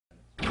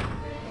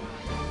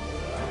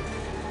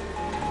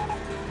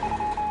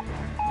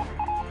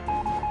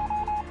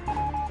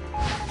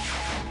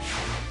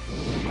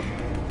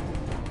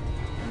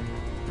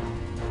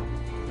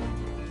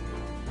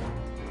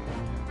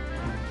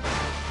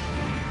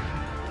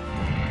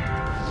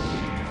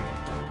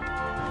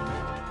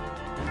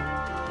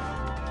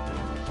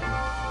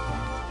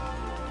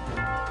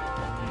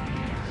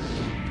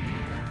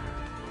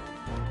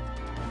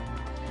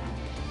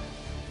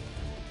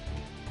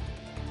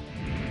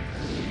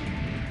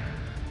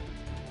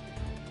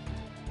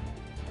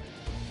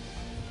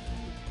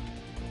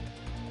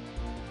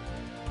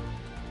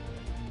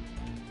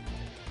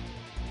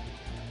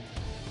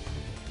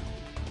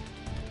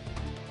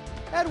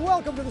And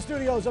welcome to the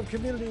studios of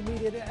Community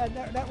Media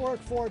Network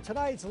for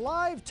tonight's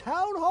live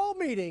town hall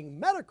meeting,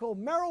 Medical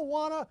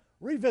Marijuana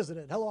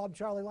Revisited. Hello, I'm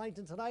Charlie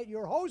Langton tonight,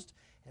 your host,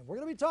 and we're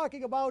going to be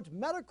talking about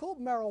medical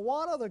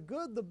marijuana, the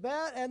good, the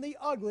bad, and the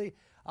ugly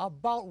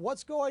about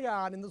what's going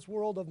on in this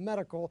world of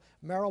medical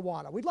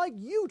marijuana. We'd like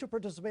you to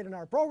participate in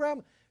our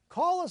program.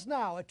 Call us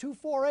now at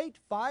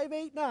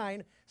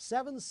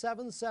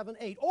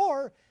 248-589-7778,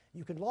 or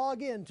you can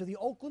log in to the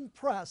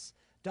oaklandpress.com.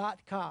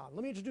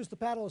 Let me introduce the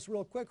panelists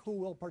real quick who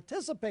will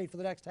participate for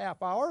the next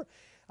half hour.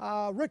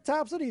 Rick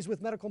Thompson, he's with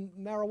Medical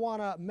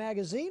Marijuana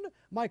Magazine.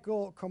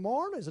 Michael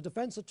Comorn is a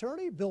defense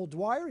attorney. Bill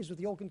Dwyer, he's with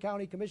the Oakland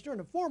County Commissioner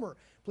and a former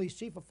police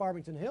chief of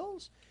Farmington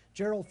Hills.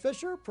 Gerald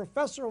Fisher,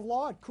 professor of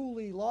law at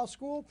Cooley Law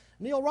School.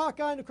 Neil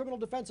Rockine, a criminal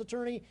defense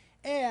attorney.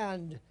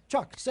 And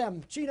Chuck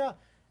Semchina,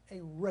 a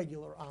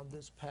regular on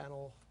this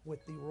panel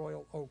with the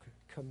Royal Oak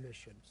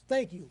Commission.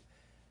 Thank you,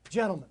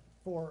 gentlemen,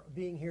 for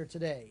being here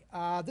today.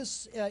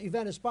 This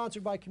event is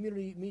sponsored by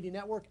Community Media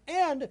Network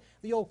and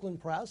the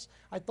Oakland Press.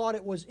 I thought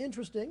it was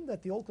interesting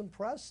that the Oakland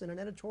Press, in an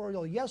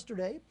editorial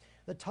yesterday,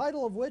 the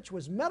title of which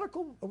was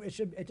medical, it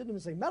didn't even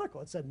say medical,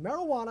 it said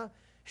marijuana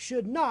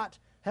should not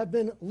have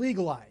been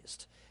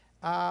legalized.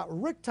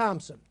 Rick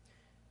Thompson,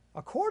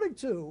 according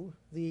to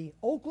the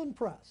Oakland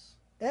Press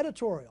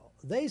editorial,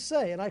 they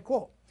say, and I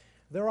quote,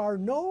 "There are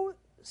no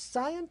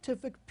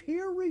scientific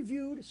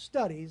peer-reviewed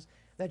studies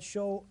that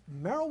show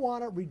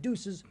marijuana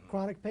reduces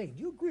chronic pain."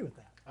 Do you agree with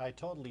that? I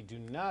totally do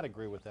not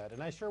agree with that,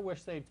 and I sure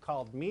wish they'd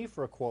called me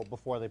for a quote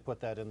before they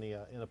put that in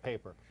the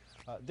paper.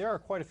 There are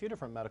quite a few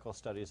different medical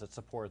studies that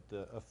support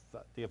the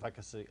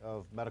efficacy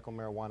of medical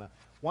marijuana.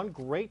 One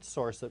great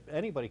source that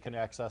anybody can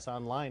access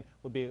online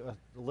would be a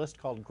list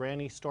called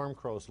Granny Storm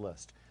Crow's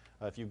list.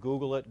 If you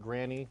Google it,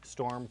 Granny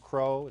Storm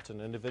Crow, it's an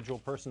individual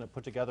person that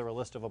put together a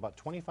list of about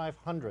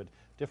 2,500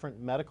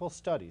 different medical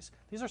studies.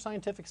 These are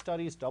scientific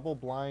studies,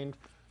 double-blind,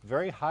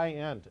 very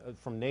high-end,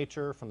 from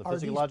Nature, from the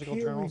physiological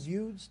journals.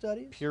 Peer-reviewed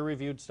studies?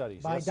 Peer-reviewed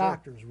studies. By yes,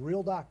 doctors, sir.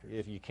 real doctors.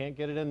 If you can't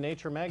get it in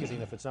Nature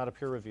magazine if it's not a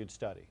peer-reviewed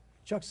study.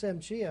 Chuck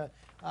Semchia,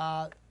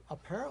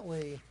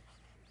 apparently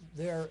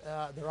there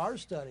are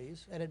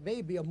studies, and it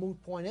may be a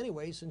moot point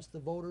anyway since the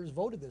voters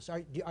voted this.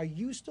 Are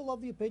you still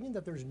of the opinion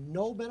that there's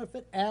no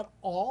benefit at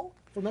all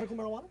for medical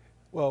marijuana?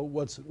 Well,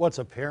 what's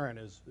apparent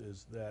is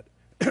that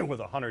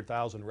with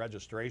 100,000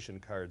 registration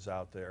cards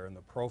out there and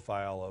the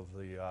profile of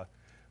the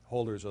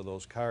holders of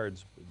those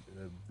cards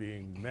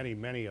being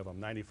many of them,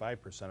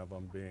 95% of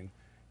them being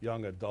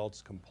young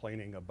adults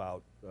complaining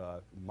about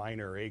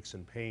minor aches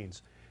and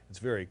pains, it's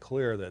very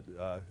clear that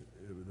the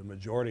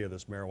majority of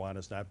this marijuana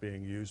is not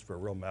being used for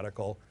real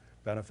medical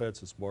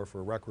benefits. It's more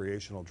for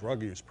recreational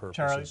drug use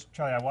purposes.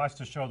 Charlie, I watched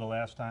the show the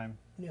last time,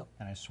 Neil.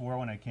 and I swore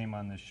when I came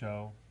on this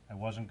show I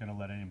wasn't going to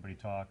let anybody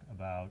talk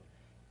about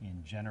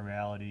in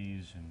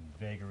generalities and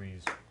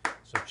vagaries.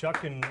 So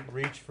Chuck can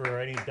reach for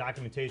any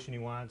documentation he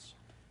wants.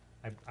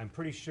 I'm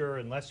pretty sure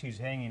unless he's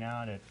hanging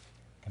out at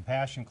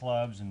compassion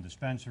clubs and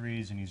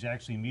dispensaries and he's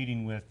actually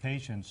meeting with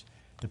patients,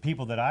 the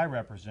people that I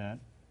represent,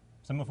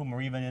 some of whom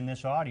are even in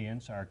this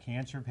audience, are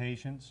cancer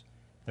patients.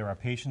 There are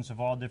patients of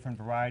all different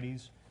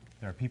varieties.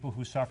 There are people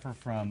who suffer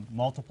from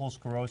multiple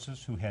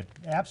sclerosis who had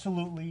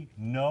absolutely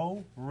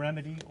no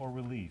remedy or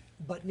relief.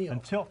 But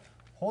Neil.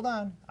 Hold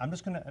on,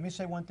 let me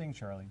say one thing,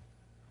 Charlie.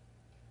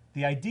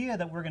 The idea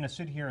that we're going to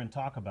sit here and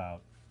talk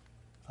about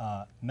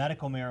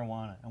medical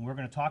marijuana, and we're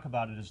going to talk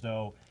about it as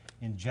though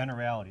in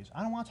generalities.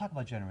 I don't want to talk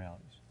about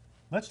generalities.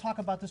 Let's talk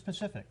about the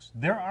specifics.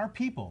 There are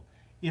people,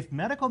 if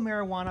medical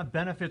marijuana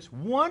benefits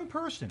one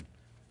person,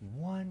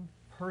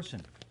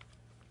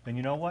 then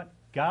you know what?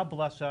 God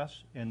bless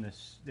us and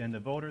the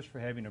voters for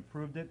having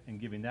approved it and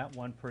giving that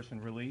one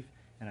person relief.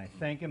 And I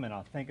thank him, and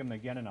I'll thank him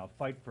again, and I'll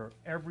fight for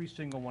every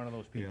single one of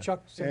those people. Yeah.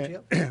 Chuck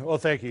Semchia? Well,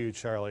 thank you,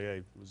 Charlie.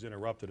 I was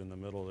interrupted in the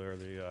middle there.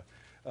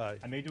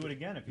 I may do it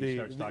again if he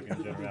starts talking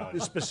in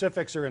generalities. The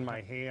specifics are in my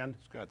hand.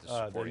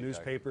 The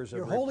newspapers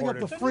You're have holding up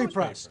reported. the Free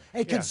Press.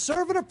 A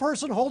conservative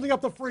person holding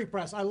up the Free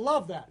Press. I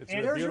love that. It's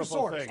And a there's your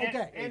beautiful source. thing.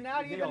 Okay. And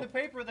not even the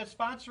paper that's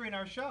sponsoring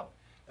our show.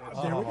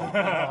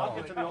 I'll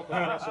get to the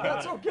Oakland Press.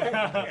 That's okay.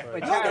 But The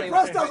Charlie, Oakland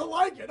Press doesn't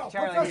like it. No,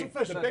 Charlie,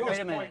 Professor Fisher.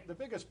 The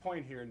biggest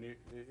point here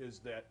is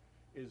that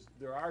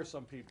there are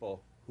some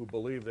people who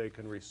believe they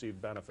can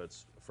receive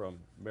benefits from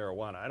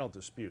marijuana. I don't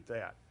dispute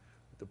that.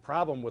 The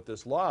problem with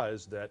this law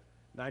is that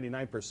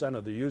 99%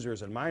 of the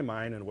users, in my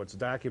mind, and what's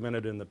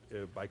documented in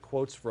by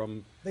quotes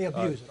from They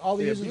abuse it. All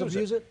the users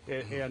abuse it.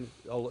 And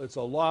it's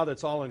a law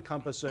that's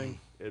all-encompassing.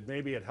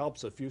 Maybe it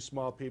helps a few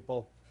small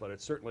people, but it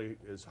certainly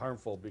is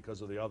harmful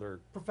because of the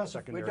other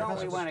secondary Don't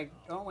we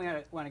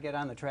want to get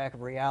on the track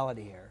of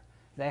reality here?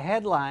 The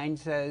headline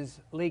says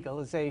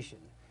legalization.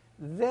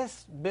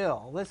 This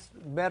bill, this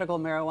Medical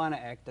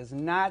Marijuana Act, does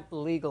not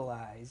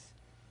legalize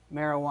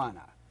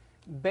marijuana.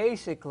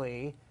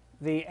 Basically,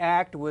 the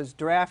act was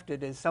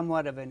drafted as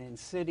somewhat of an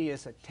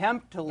insidious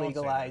attempt to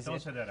legalize Don't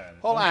it. say that either.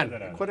 Hold Don't say on,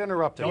 that either. quit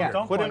interrupting Don't- here.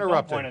 don't Quit point- don't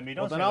interrupting. point at me.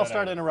 Don't Well, say then I'll that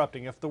start either.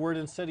 interrupting. If the word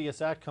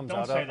insidious act comes Don't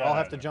out, say that I'll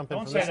have either. to jump in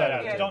Don't for say this that side.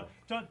 either. Yeah. Don't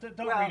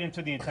Well, read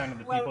into the intent of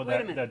the well, people wait a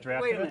that minute,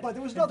 drafted wait a it. minute. But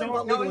there was Don't- nothing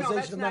about No, no, legalization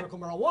that's of not- medical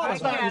marijuana. I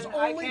It's not- it was can't-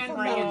 I only can't for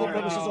bring medical in-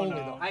 purposes no, only, no.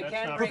 though. I That's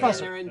can't not bring right.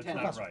 in their That's not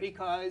intent right.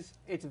 because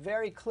it's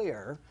very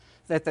clear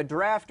that the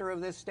drafter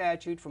of this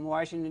statute from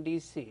Washington,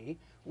 D.C.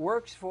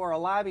 works for a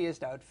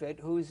lobbyist outfit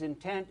whose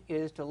intent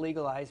is to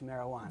legalize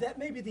marijuana. That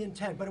may be the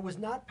intent, but it was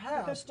not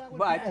passed not what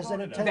But as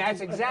an attempt. that's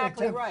an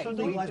exactly attempt right. to We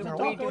legalize do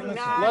marijuana.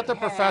 not Let the have-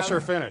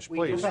 professor finish, we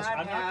do please. not I'm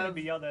not going to have-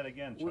 be yelled at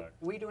again, Chuck.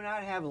 We do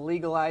not have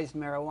legalized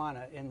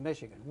marijuana in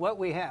Michigan. What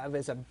we have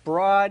is a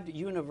broad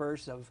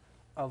universe of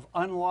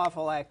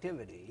unlawful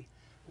activity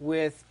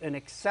with an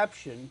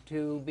exception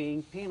to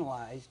being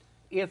penalized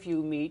if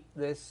you meet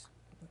this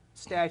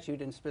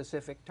statute in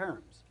specific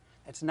terms.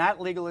 It's not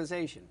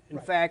legalization. In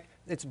fact,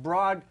 it's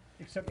broad.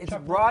 Except, It's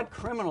Chuck, broad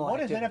criminal What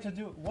does that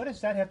activity. have to do? What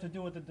does that have to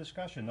do with the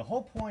discussion? The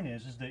whole point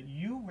is that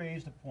you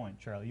raised a point,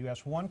 Charlie. You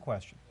asked one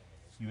question.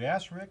 You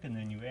asked Rick, and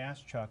then you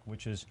asked Chuck,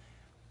 which is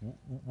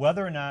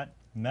whether or not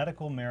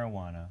medical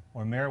marijuana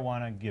or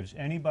marijuana gives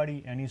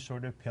anybody any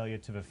sort of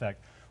palliative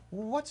effect.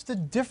 What's the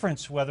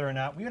difference whether or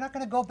not we're not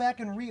going to go back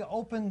and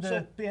reopen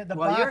the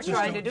Well, you're box?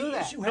 trying to do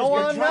that. issue No,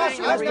 has I'm been not. dropped. I'm Has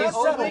not been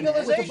settled with the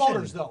legalization.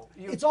 voters, though.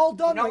 It's all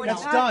done No, right now.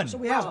 it's It's done. So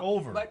we have It's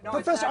over. But no, it's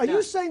Professor, not are you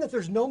done. saying that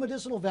there's no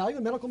medicinal value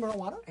in medical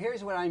marijuana?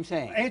 Here's what I'm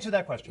saying. Answer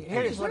that question.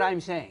 Here's please. what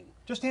I'm saying.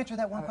 Just answer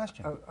that one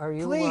question. Are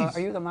you? Please. Are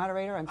you the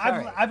moderator? I'm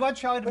sorry. I want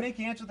Charlie to make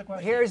you answer the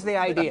question. Here's the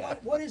idea.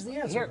 What is the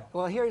answer? though?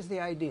 Well, here's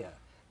the idea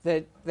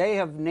that they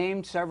have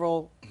named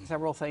several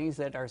things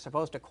that are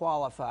supposed to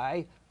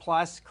qualify,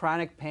 plus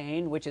chronic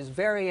pain, which is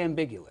very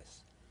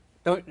ambiguous.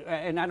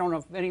 And I don't know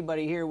if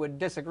anybody here would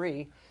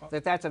disagree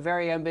that that's a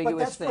very But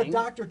ambiguous that's for a thing.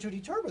 doctor to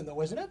determine,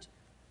 though, isn't it?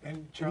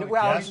 And Charlie,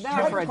 Well, Yes. it's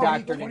not for a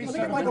doctor to Let me get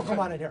decide. Michael come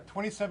on in here.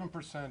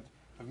 27%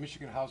 of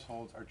Michigan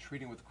households are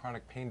treating with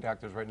chronic pain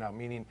doctors right now,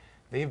 meaning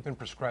they've been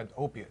prescribed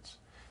opiates.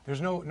 There's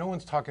no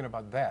one's talking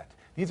about that.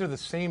 These are the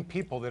same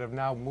people that have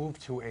now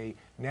moved to a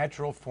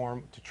natural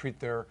form to treat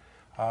their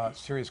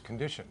serious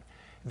condition.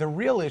 The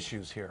real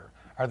issues here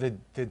are the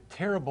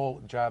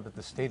terrible job that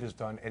the state has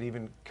done at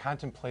even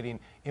contemplating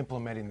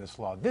implementing this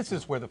law. This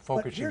is where the But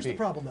focus here's should be. the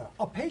problem, though.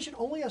 A patient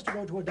only has to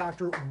go to a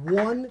doctor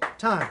one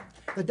time.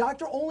 The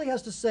doctor only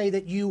has to say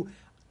that you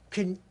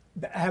can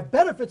have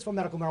benefits from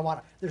medical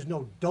marijuana. There's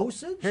no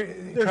dosage.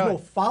 There's Charlie, no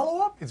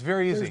follow-up. It's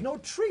very easy. There's no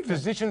treatment.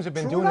 Physicians have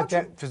been True or doing not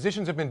it true?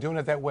 Physicians have been doing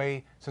it that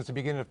way since the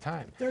beginning of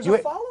time. There's You- a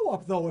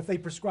follow-up, though, if they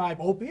prescribe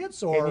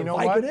opiates or And you know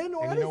what? Vicodin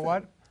or And anything. you know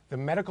what? The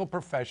medical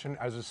profession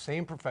is the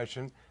same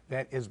profession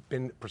that has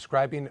been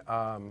prescribing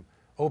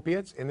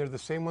opiates, and they're the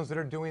same ones that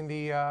are doing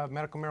the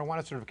medical marijuana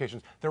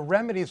certifications. The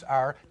remedies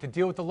are to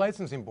deal with the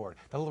licensing board.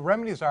 The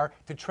remedies are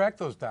to track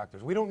those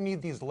doctors. We don't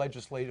need these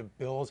legislative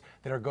bills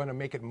that are going to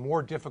make it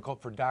more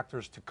difficult for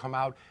doctors to come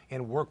out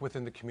and work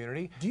within the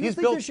community. Do you These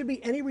think bills, there should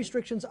be any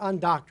restrictions on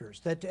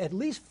doctors that at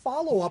least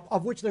follow-up,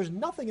 of which there's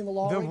nothing in the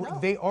law right now?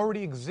 They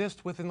already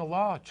exist within the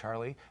law,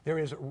 Charlie.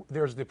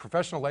 There's the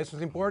professional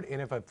licensing board, and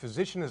if a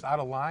physician is out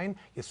of line,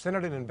 you send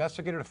out an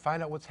investigator to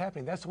find out what's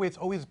happening. That's the way it's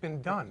always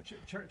been done.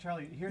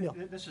 Charlie, here, Yeah.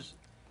 this is,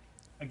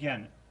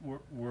 again,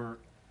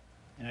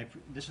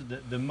 this is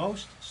the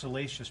most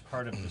salacious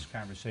part of this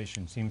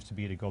conversation seems to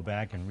be to go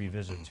back and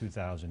revisit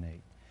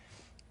 2008.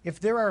 If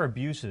there are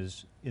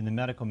abuses in the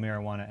Medical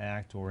Marijuana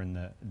Act or in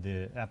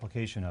the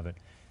application of it,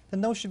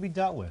 then those should be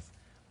dealt with.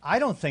 I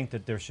don't think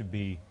that there should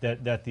be,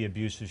 that the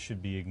abuses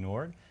should be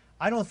ignored.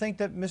 I don't think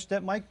that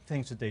Mike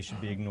thinks that they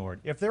should be ignored.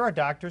 If there are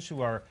doctors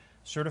who are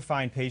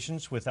certifying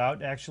patients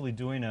without actually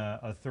doing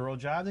a thorough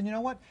job, then you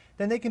know what?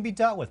 Then they can be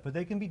dealt with, but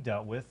they can be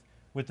dealt with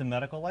the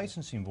medical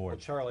licensing board. Well,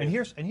 Charlie-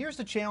 and here's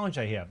the challenge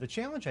I have. The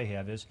challenge I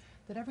have is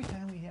that every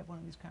time we have one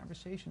of these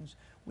conversations,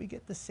 we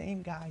get the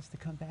same guys to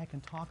come back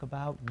and talk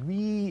about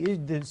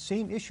the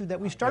same issue that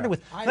we started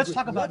with. I Let's agree.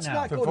 talk about Let's now.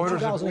 not go to voters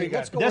have- 2008.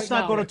 Let's go Let's right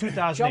not go now. to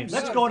 2008. Jump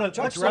Let's start. go to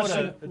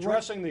Jump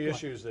Addressing the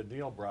issues that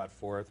Neil brought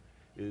forth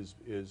is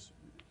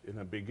in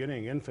the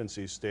beginning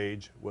infancy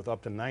stage with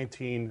up to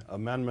 19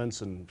 amendments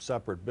and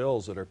separate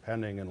bills that are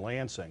pending in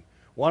Lansing.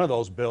 One of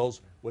those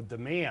bills would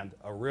demand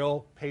a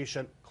real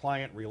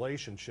patient-client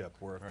relationship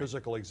where a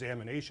physical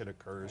examination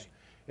occurs,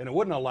 and it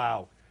wouldn't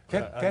allow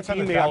That's on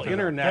an the email doctor, though.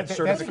 internet That's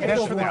certification. That's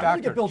Bill for the Dwyer. Let me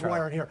doctor, get Bill Charlie.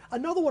 Dwyer in here.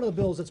 Another one of the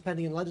bills that's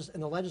pending in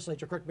the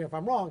legislature, correct me if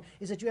I'm wrong,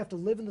 is that you have to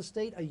live in the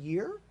state a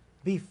year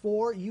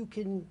before you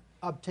can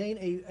obtain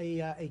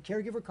a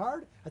caregiver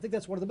card. I think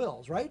that's one of the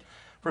bills, right?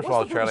 First of What's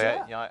all, the purpose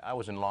Charlie, of that? I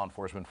was in law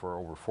enforcement for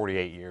over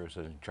 48 years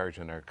in charge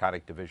of the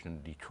narcotic division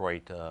in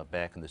Detroit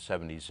back in the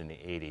 70s and the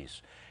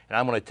 80s. And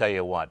I'm going to tell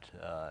you what,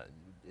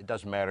 it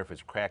doesn't matter if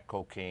it's crack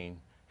cocaine,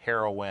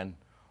 heroin,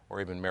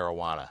 or even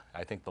marijuana.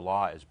 I think the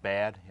law is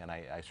bad, and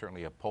I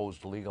certainly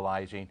oppose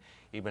legalizing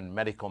even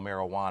medical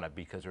marijuana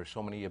because there's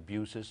so many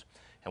abuses.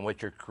 And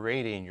what you're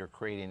creating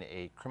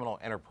a criminal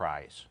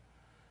enterprise.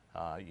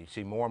 You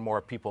see more and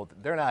more people,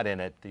 they're not in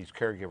it, these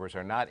caregivers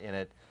are not in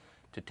it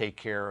to take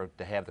care of,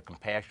 to have the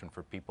compassion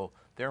for people.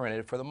 They're in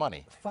it for the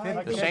money. Fine,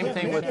 The they same can't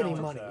thing make with any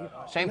money.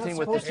 same You're thing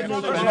not with the supposed to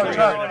make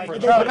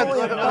dispensaries.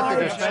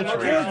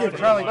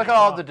 Look at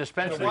all the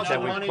dispensaries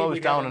that we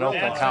closed down in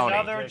Oakland County.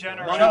 Another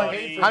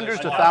generation.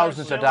 Hundreds of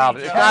thousands of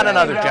dollars. It's not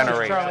another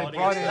Charlie, generation.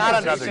 brought in.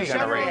 Not another $10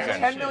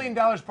 generation. million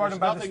brought in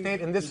by the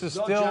state, and this is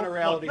No still.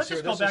 generalities Let's here.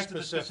 just go This back is to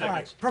the specific.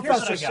 specifics. All right, Here's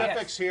what I Professor. got.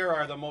 Specifics here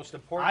are the most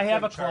important I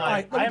have a thing, Charlie.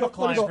 client. let me I have go- a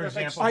client, let me for go.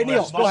 example, All right, who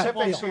Neil, has go ahead.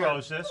 multiple Neil.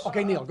 sclerosis.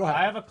 Okay, Neil, go ahead.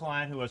 I have a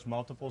client who has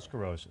multiple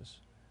sclerosis,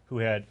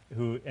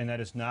 and that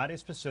is not a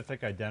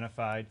specific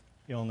identified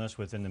illness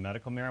within the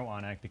Medical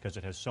Marijuana Act because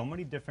it has so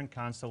many different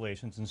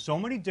constellations and so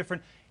many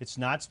different. It's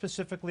not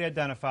specifically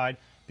identified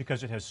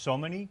because it has so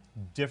many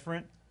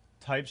different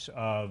types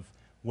of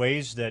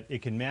ways that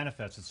it can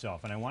manifest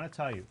itself. And I want to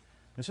tell you,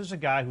 this is a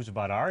guy who's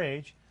about our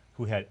age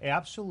who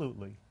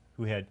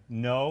had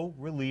no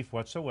relief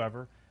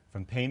whatsoever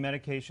from pain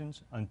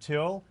medications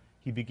until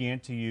he began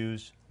to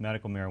use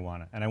medical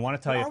marijuana. And I want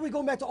to tell you, Are we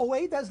going back to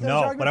 08? That's no,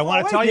 argument but I for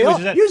want to 08, tell you Neil.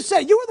 is that You said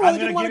you were the one I'm that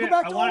didn't gonna want to give go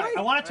you- back to 08.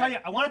 I want to tell you.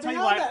 I want to tell you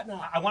beyond why. that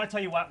now. I want to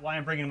tell you why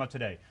I'm bringing him up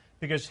today.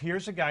 Because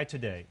here's a guy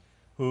today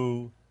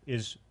who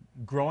is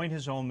growing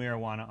his own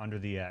marijuana under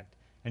the act,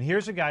 and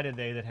here's a guy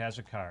today that has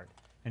a card,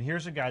 and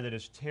here's a guy that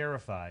is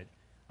terrified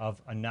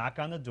of a knock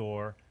on the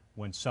door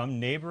when some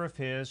neighbor of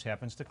his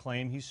happens to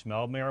claim he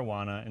smelled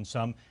marijuana, and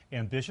some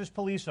ambitious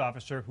police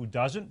officer who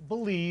doesn't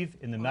believe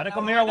in the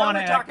medical marijuana We're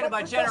act talking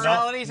about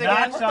generalities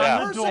again. knocks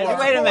on the door.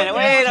 Wait a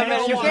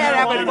minute. You can't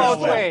have it both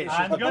ways.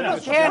 I'm gonna.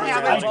 You can't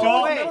have I it both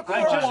don't. ways.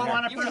 I just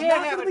want to. You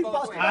can't have it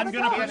both ways. I'm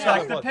going to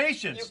protect the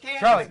patients.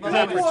 Charlie, You're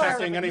not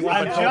protecting anyone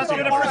I'm but just Joe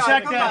going to Biden.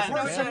 protect Come that. on,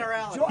 no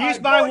generality. He's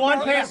my one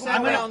You're gonna patient.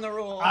 set down the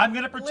rule. I'm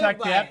going to Live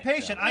protect by that it.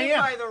 patient. I Live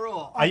am. by the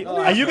rule. Are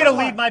you going to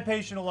leave my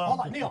patient alone? Hold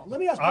on, Neil. Let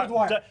me ask Bill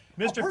Dwyer.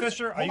 Mr.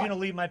 Fisher, are you going to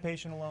leave my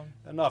patient alone?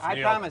 Enough, I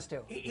Neil. promise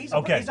to. He's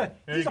Okay, a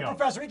there you go.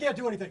 professor. He can't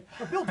do anything.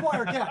 But Bill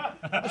Dwyer can.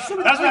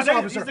 Assuming That's the what police I'm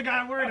officer. He's the guy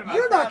I'm worried about.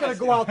 You're not going to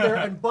go out there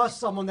and bust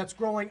someone that's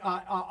growing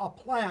a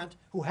plant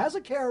who has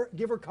a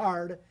caregiver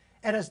card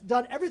and has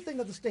done everything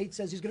that the state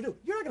says he's going to do.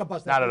 You're not going to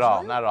bust that Not at person, all,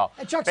 are you? not at all.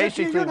 And Chuck said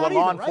to you, Basically, you're not what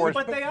law either, right?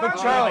 enforcement- But they are. But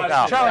Charlie,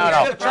 No, Charlie,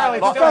 no, it's still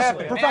Professor,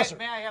 happening. Professor.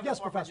 May I have Yes,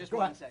 the floor for Professor, just go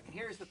one ahead. second?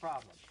 Here's the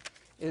problem,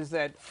 is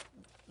that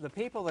the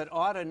people that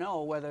ought to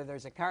know whether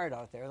there's a card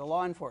out there, the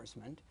law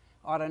enforcement,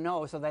 ought to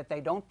know so that they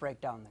don't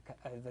break down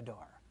the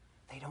door.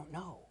 They don't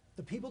know.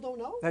 The people don't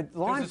know? The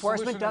law There's a enforcement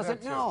solution to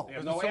doesn't that, too. know.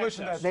 There's a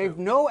solution to that, They've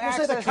too. no You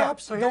access. say the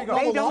cops So here you don't go.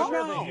 know They the law?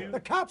 don't know. The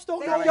cops don't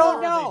They know the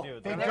don't law. know. They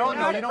They're don't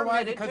know. not You know why?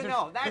 permitted Because to there's,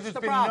 know. That's there's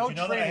the been problem. no You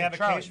know that I training, have a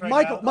Charlie. case right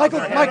Michael, now? Michael,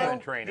 There Michael. hasn't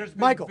been training. There's been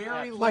Michael, very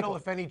Michael. little,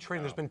 if any,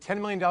 training. There's been $10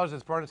 million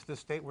that's brought into the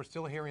state. We're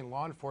still hearing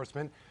law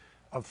enforcement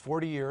of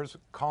 40 years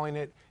calling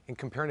it and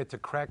comparing it to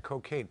crack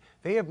cocaine.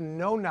 They have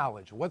no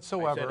knowledge I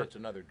whatsoever. said it's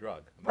another drug.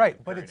 I'm not Right,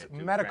 but comparing it's it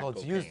to medical.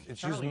 crack It's used. cocaine.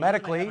 It's Charlie, used you know that I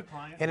have medically, a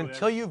client and who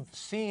until has- you've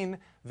seen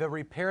the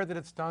repair that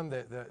it's done,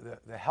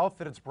 the health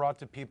that it's brought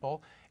to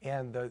people,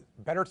 and the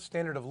better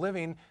standard of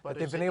living that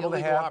they've been able to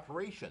have.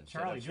 Operations.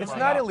 Charlie, It's It's Right.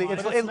 not illegal.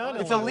 But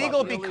It's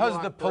illegal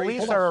because the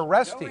police are Don't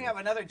arresting. we have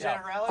another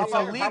generality? It's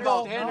about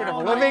illegal. standard No,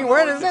 of no, living? no,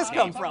 Where no, does this no,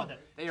 come no, from? no,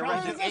 They Charlie,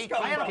 arrested I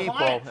 18 have a people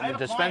client- I in have the a client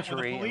dispensary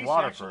where the in police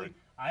Waterford. actually-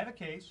 I have a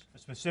case, a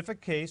specific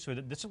case,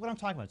 this is what I'm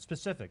talking about,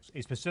 specifics.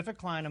 A specific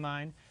client of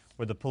mine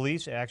where the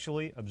police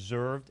actually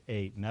observed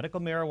a medical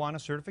marijuana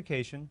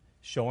certification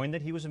showing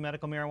that he was a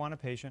medical marijuana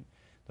patient.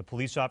 The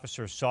police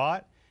officer saw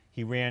it.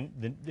 He ran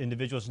the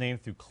individual's name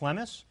through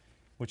Clemis,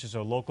 which is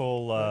a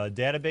local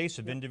database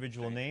of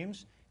individual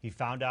names. He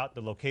found out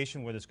the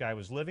location where this guy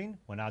was living,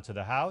 went out to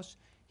the house.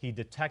 He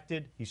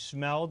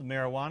smelled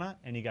marijuana,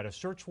 and he got a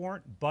search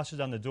warrant,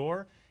 busted on the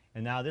door,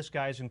 and now this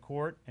guy's in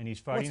court, and he's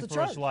fighting the for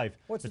his charge? life.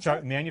 What's the charge?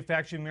 charge?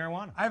 Manufacturing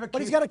marijuana. I have a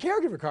But he's case- got a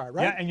caregiver card,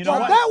 right? Yeah, and you know so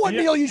what? that one, And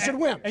you- Neil, you should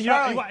win. And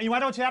Charlie, you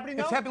know what's happening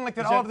now? It's happening like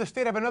that Is all over the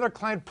state. I have another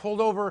client pulled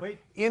over Wait.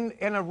 in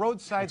a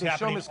roadside. It's They show him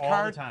happening his all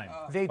card. the time.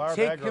 They Barb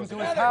take Agro's him to his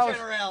another house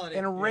generality.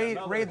 and raid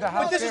the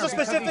house. this is a there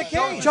because he specific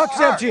shows case. his Chuck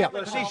card. Santia.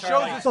 He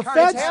shows his The card.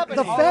 feds, It's happening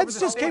the all over feds the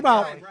just state. came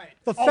out.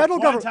 The federal one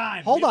government.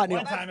 time. Hold on, One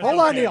Neil. time is Hold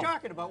on, okay. Neil.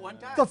 Talking about one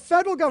time. The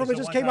federal government Is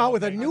it just one came time out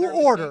with a okay? new Are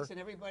there order. mistakes in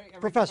every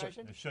Professor.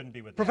 profession? It shouldn't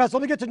be with Professor,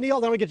 let me get to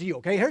Neil, then we get to you.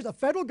 Okay, here's the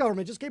federal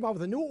government just came out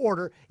with a new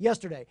order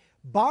yesterday,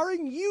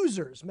 barring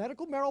users,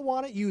 medical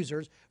marijuana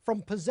users,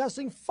 from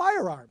possessing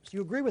firearms.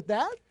 You agree with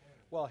that?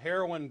 Well,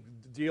 heroin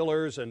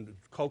dealers and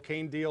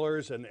cocaine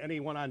dealers and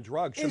anyone on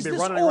drugs should Is be this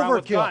running around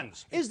with overkill?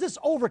 guns. Is this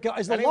overkill?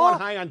 Is the Anyone law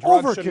high on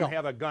drugs shouldn't overkill?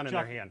 have a gun in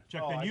their hand.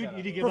 Chuck, then you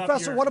need to give Professor,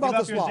 up your, what about give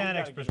up this your law?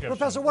 Xanax prescription.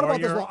 Professor, what or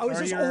about this your- law? Oh, is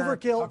or this your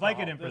overkill?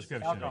 Vicodin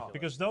prescription.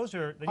 Because those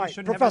are, then you right,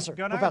 shouldn't Professor, have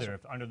a gun Professor. either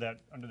under that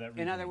In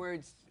reasoning. other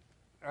words,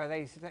 are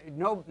they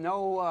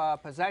no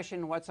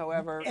possession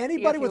whatsoever?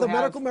 Anybody if with you a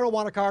medical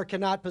marijuana card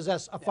cannot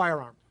possess a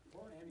firearm.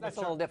 That's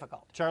a little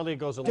difficult. Charlie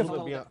goes a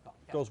little bit Difficult.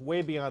 beyond, goes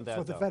way beyond that. That's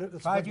what the though. federal,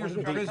 that's 5 what- years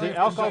what- in prison. The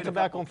alcohol,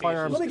 tobacco, and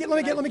firearms. Let me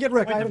get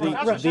Rick. I have The a-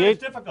 professor Rick. said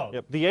it's difficult.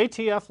 Yep, the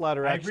ATF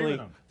letter I agree actually, with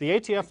him. the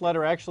ATF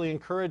letter actually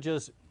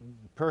encourages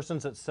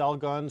persons that sell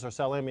guns or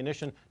sell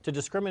ammunition to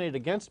discriminate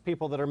against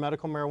people that are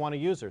medical marijuana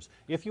users.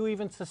 If you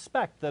even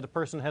suspect that a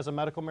person has a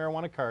medical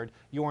marijuana card,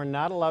 you are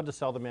not allowed to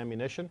sell them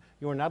ammunition.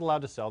 You are not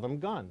allowed to sell them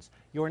guns.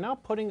 You are now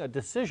putting a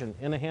decision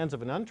in the hands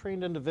of an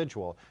untrained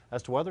individual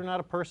as to whether or not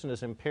a person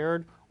is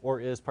impaired or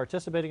is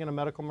participating in a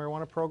medical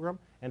marijuana program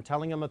and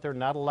telling them that they're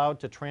not allowed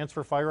to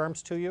transfer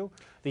firearms to you.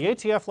 The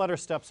ATF letter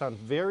steps on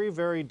very,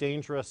 very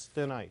dangerous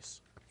thin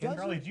ice. And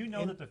Charlie, do you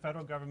know that the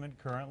federal government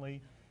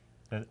currently,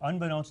 that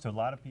unbeknownst to a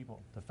lot of people,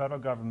 the federal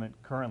government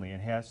currently,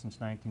 and has since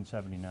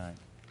 1979,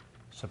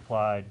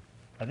 supplied,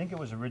 I think it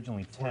was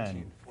originally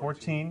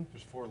 14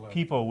 There's 4 left.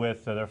 people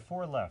with, there are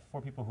 4 left,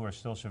 4 people who are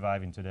still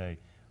surviving today,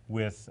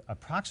 with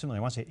approximately,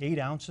 I want to say 8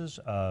 ounces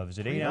of, is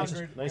it 8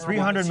 ounces?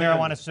 300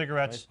 marijuana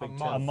cigarettes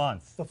a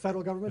month. The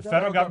federal government The does?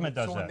 federal government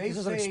does So when that. they Is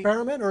this an say-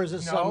 experiment, or is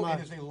this No, some...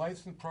 it is a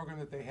licensed program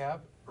that they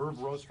have. Herb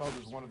Roosevelt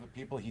is one of the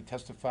people. He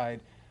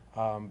testified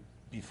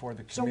before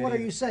the committee. So what are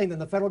you saying, then?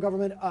 The federal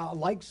government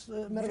likes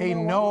medical They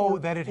marijuana? know or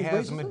that it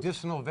has embraces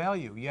medicinal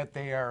value, yet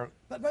they are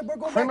But we're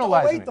going criminalizing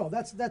back to 08, it. though.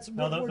 That's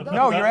No, we're the- done.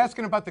 No, the- you're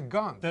asking about the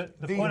guns. the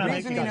The point I'm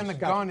reasoning making- in the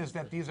Gotcha. gun is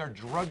that these are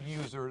drug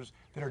users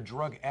that are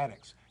drug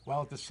addicts,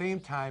 while at the same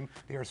time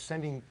they are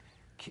sending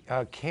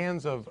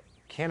cans of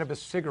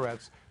cannabis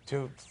cigarettes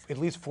to at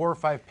least 4 or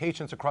 5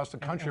 patients across the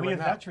country And we right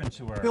have now. veterans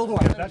who are. Bill we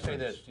Dwyer. have Let me say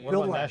veterans. this. What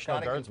about Bill, National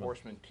Narcotic Guardsmen?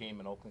 enforcement team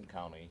in Oakland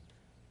County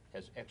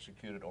has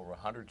executed over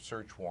 100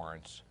 search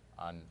warrants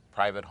on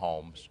private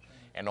homes,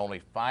 and only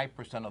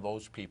 5% of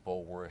those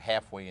people were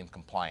halfway in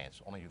compliance,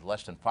 only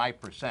less than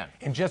 5%.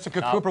 And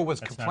Jessica No, Cooper was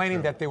that's not complaining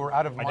true. that they were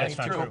out of money That's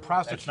to not go true.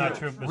 prosecute That's not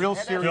true. real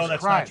Bill, serious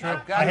that's crimes. not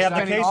true. They're I have the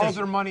spending cases. all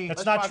their money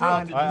That's not true.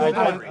 on I-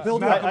 medical Bill,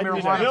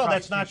 marijuana Bill,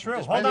 that's not prosecutions. true.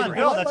 Just Hold let on, me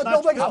Bill, finish. that's Let not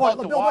Bill make true. his How point.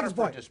 about the Bill makes his Waterford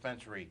point.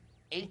 dispensary?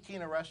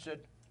 18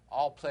 arrested,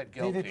 all pled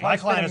They guilty. tried My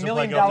to client spend hasn't $1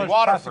 pled million guilty.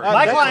 Waterford.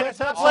 My That's client has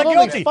not pled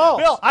absolutely guilty.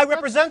 false. Bill, I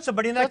represent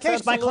somebody in that That's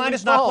case. My client absolutely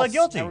has not pled false.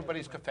 guilty.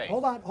 Everybody's cafe.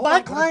 Hold on.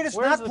 My client has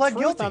Where's not the pled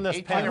truth guilty. on this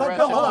 18 panel?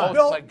 arrested, Hold on, most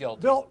Bill, pled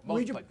guilty. Bill, Most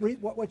read your, pled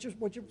guilty.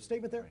 what's your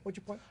statement there? What's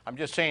your point? I'm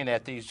just saying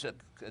that these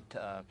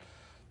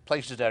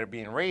places that are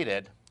being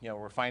raided,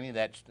 we're finding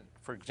that,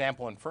 for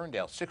example, in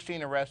Ferndale,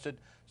 16 arrested,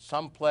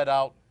 some pled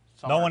out,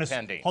 some No are one is.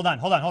 pending. Hold on,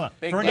 hold on, hold on.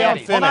 Big Ferndale,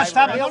 Daddy. hold on, Finish.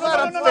 stop it. Let No, no,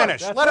 no, him no, no.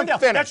 finish. That's Let him Ferndale.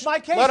 finish. That's my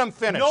case. Let him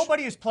finish.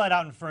 Nobody is pled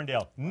out in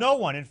Ferndale. No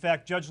one. In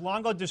fact, Judge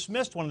Longo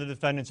dismissed one of the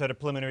defendants at a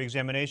preliminary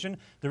examination.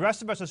 The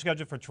rest of us are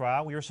scheduled for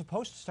trial. We were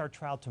supposed to start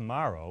trial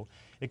tomorrow.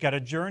 It got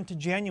adjourned to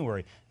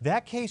January.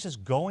 That case is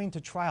going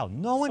to trial.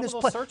 No one Some has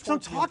of those pled. search So I'm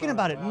warrants have talking been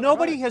about it. thrown out.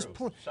 Nobody Right. has True.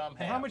 pled. Some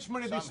How have. much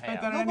money did they Some spend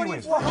have. on it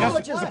anyways? Well, how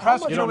much is The it?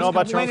 prosecutor You don't was know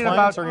about your own complaining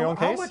clients about or your own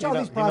How case? much You are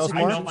don't- these he knows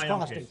more? I know prosecutions my own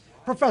costing? case.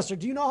 Professor,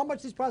 do you know how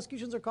much these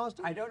prosecutions are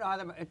costing? I don't know how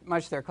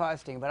much they're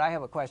costing, but I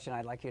have a question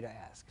I'd like you to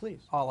ask.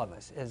 Please. All of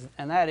us,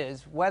 and that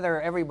is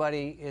whether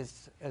everybody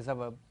is of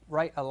a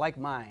like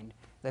mind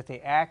that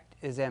the act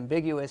is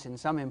ambiguous in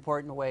some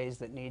important ways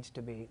that needs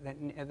to be,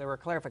 that there are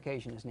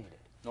clarification is needed.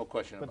 No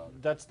question about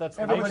it. That's the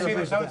I would nature say of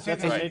this, I would say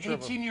that's the this. nature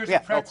of 18 years Yeah,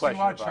 of no practicing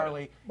law, question about it.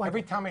 Charlie,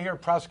 every time I hear a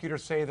prosecutor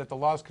say that the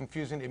law is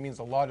confusing, it means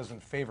the law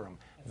doesn't favor him.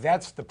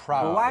 That's the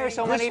problem. Well, why are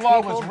so This many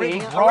law people was written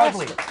being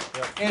broadly. arrested?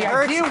 It The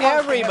hurts idea was to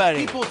have everybody.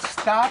 people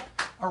stop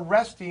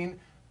arresting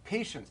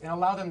patients and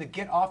allow them to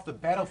get off the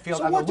battlefield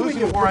So on what the do we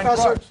losing do, war on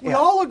Professor? drugs. We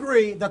all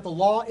agree that the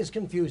law is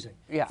confusing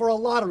Yeah. for a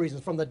lot of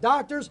reasons, from the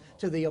doctors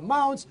to the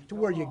amounts to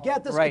where you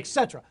get this, Right.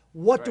 etc.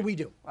 What do we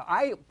do?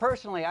 I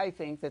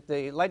think that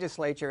the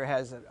legislature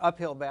has an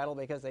uphill battle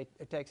because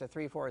it takes a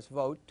 3/4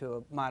 vote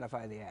to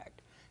modify the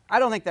act. I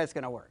don't think that's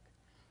going to work.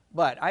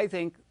 But I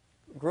think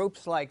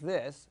groups like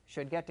this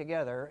should get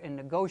together and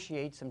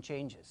negotiate some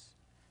changes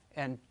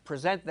and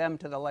present them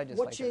to the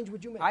legislature. change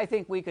would you make? I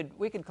think we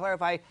could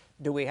clarify,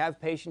 do we have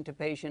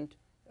patient-to-patient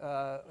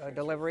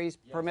deliveries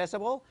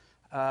permissible?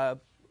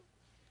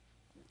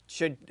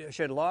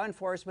 Should law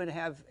enforcement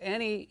have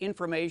any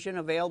information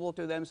available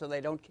to them so they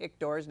don't kick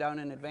doors down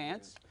in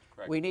advance?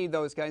 Correct. We need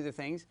those kinds of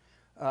things.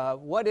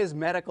 What is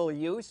medical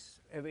use?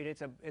 I mean,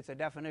 it's a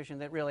definition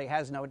that really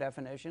has no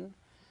definition.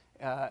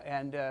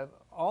 And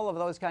all of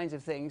those kinds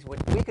of things,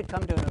 we could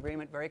come to an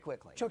agreement very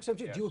quickly. Chuck,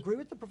 do you agree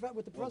with the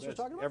professor's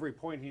talking about? Every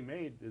point he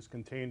made is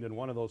contained in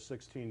one of those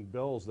 16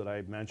 bills that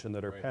I mentioned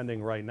that are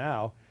pending right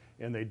now,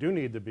 and they do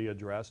need to be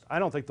addressed. I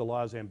don't think the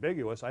law is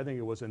ambiguous. I think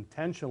it was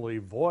intentionally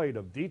void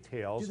of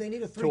details Do they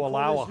need a to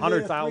allow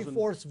 100,000.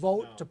 three-fourths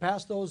vote to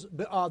pass those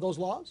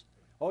laws?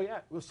 Oh, yeah.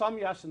 Well, some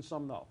yes and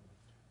some no.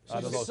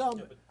 Out of those.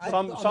 Some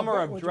Some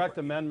are direct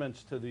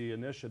amendments to the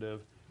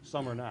initiative,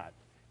 some are not.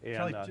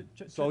 And Charlie,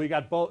 so you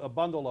got a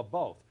bundle of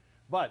both.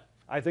 But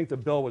I think the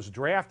bill was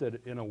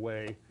drafted in a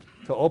way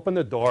to open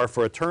the door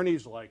for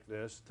attorneys like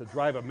this to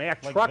drive a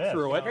Mack truck this.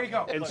 through it There you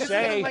go. and This is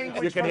say the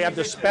language you can from have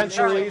the-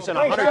 dispensaries and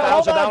Hold on,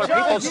 $100,000 Charlie,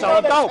 people you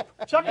selling know dope.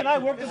 that Chuck and I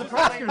worked in the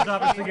prosecutor's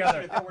office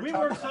together. We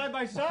worked side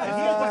by side. He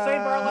has the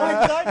same bar line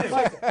as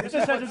I do. It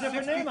just has a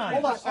different name on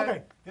it. Hold on,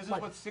 okay. This is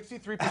what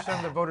 63%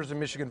 of the voters in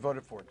Michigan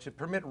voted for, to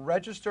permit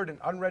registered and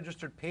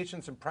unregistered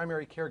patients and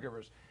primary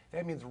caregivers.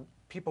 That means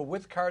people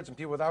with cards and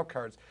people without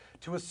cards,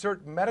 to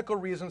assert medical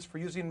reasons for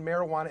using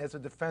marijuana as a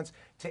defense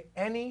to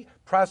any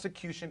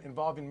prosecution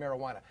involving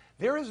marijuana.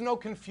 There is no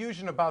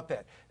confusion about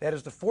that. That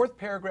is the 4th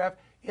paragraph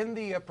in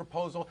the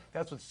proposal.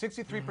 That's what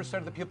 63%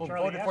 of the people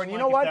Charlie, voted ask for. And you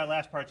Mike know if what? that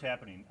last part's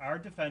happening. Are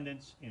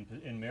defendants in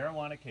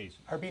marijuana cases,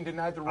 Are being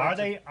denied the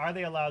right are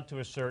they allowed to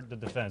assert the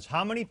defense?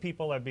 How many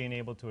people are being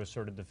able to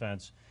assert a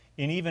defense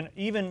in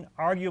even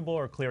arguable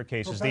or clear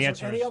cases? Professor, the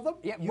answer any is of them?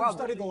 Yeah, You well,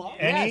 studied the law?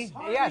 Any?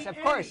 Yes, of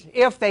course,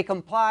 if they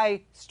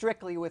comply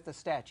strictly with the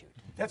statute.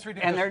 That's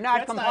ridiculous. And they're not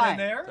That's complying. not in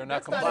there. They're not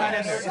not complying.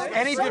 in there.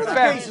 Any Some of the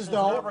defense cases, cases,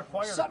 though,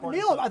 though,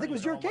 Neil, I think it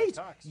was your case.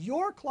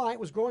 Your client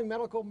was growing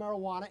medical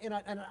marijuana in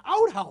an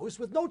outhouse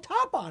with no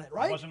top on it, It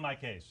right? wasn't my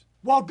case.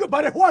 Well, good,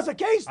 but it was a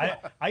case, though.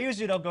 I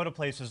usually don't go to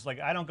places like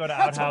I don't go to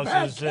That's a bad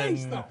outhouses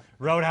case, and though.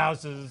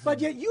 roadhouses. But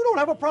yet you don't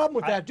have a problem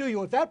with that, do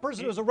you? If that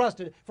person was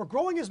arrested for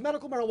growing his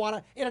medical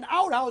marijuana in an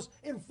outhouse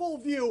in full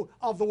view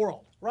of the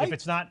world, right? If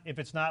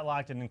it's not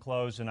locked and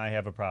enclosed, then I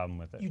have a problem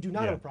with it. You do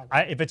not have a problem.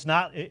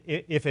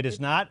 If it is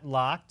not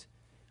locked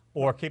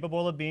or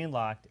capable of being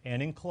locked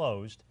and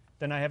enclosed,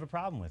 then I have a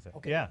problem with it.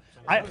 Okay. Yeah.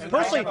 I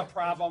Personally, have a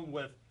problem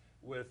with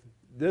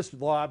this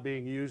law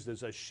being used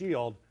as a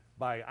shield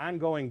by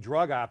ongoing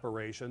drug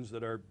operations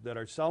that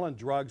are selling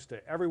drugs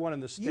to everyone in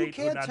the state who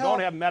can't now tell- don't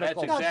have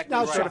medical That's exactly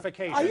Now, right.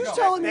 certification. Are you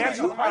telling me That's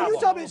that the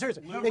problem.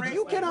 seriously, The that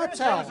you cannot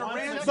tell there was a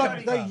random the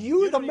study. the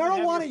You don't even have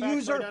your marijuana facts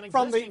user right on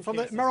from the existing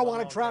cases, let marijuana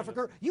alone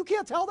trafficker? You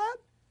can't tell that?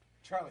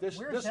 Charlie, This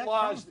Where's that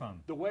law, coming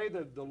from? the way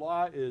that the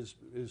law is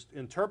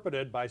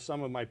interpreted by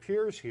some of my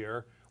peers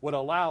here, would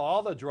allow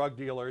all the drug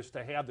dealers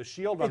to have the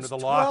shield under It's the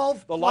law.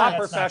 12 The law plants.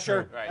 That's not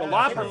professor, true. Right. the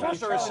law That's not true.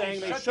 professor is saying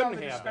they shut down shouldn't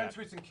the have that.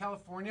 dispensaries in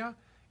California,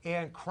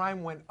 and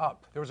crime went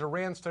up. There was a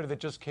RAND study that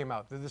just came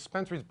out. The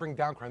dispensaries bring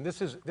down crime. This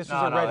is a red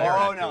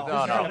herring. No,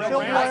 This is no. a red The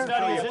herring. RAND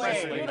study is It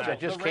indisputable.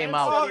 just The came RAND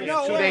out study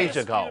is 2 days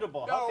ago.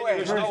 indisputable. No How can way. you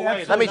There's say no that?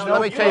 way.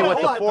 Let me tell you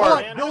what the Hold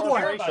on, Bill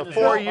Dwyer. The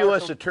 4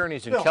 U.S.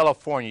 attorneys in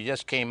California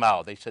just came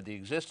out. They said the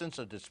existence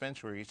of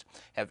dispensaries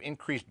have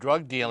increased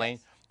drug dealing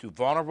to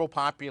vulnerable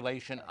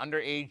population,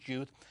 underage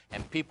youth,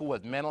 and people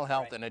with mental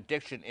health and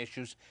addiction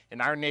issues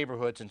in our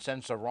neighborhoods, and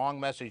sends the wrong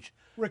message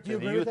Rick, do to you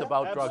the agree with youth that?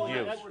 about drug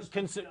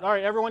Absolutely. use. All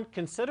right, everyone,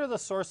 consider the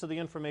source of the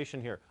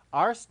information here.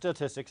 Our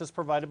statistics is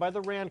provided by the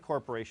RAND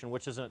Corporation,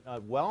 which is a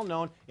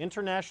well-known,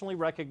 internationally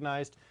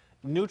recognized,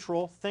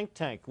 neutral think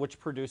tank, which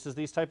produces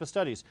these type of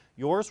studies.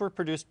 Yours were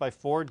produced by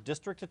 4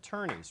 district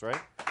attorneys, right?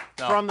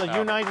 From the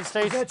United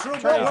States that true?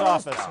 Attorney's Where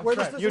was- Office. where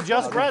was this You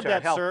just attorney? read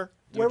that, Help. sir.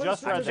 Where You was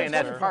just this read I'm that, saying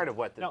attorney? that's sir. part of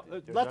what Now,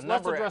 there's let's a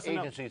number address of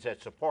another- agencies that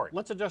support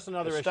Let's address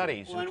another the issue.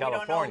 studies Well, in we don't know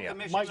California.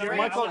 Commissioner Mike, Ray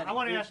Michael, Allen. I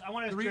want to ask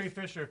Jerry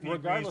Fisher if he agrees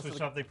regardless with of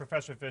something,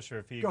 Professor Fisher,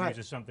 if he Go agrees ahead.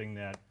 with something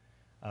that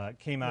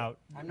came out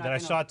I'm not that I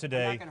gonna- saw I'm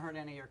today. not going to hurt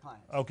any of your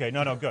clients. Okay,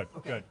 no, good.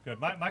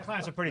 My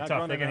clients are pretty Not tough.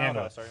 going They to can an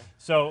handle outhouse, it. are you?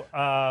 So,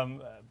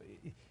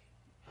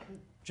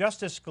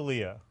 Justice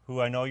Scalia, who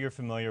I know you're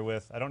familiar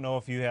with, I don't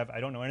know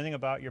anything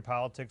about your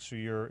politics or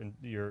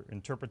your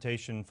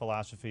interpretation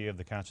philosophy of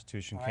the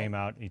Constitution. Came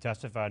out. He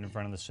testified in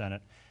front of the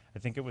Senate. I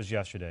think it was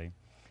yesterday,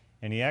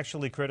 and he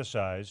actually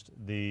criticized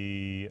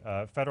the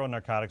federal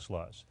narcotics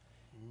laws,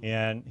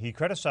 and he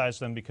criticized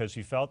them because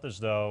he felt as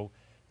though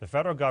the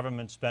federal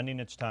government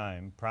spending its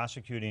time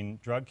prosecuting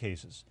drug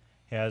cases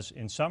has,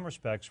 in some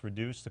respects,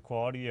 reduced the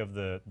quality of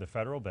the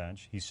federal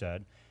bench, he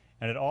said,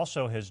 and it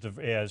also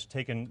has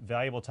taken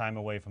valuable time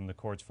away from the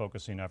court's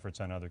focusing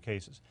efforts on other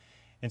cases.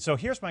 And so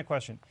here's my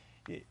question.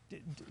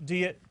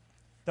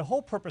 The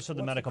whole purpose of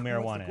the Medical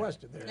Marijuana What's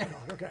Act, the question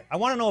there? Okay. I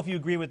want to know if you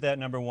agree with that,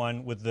 number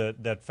one, with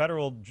that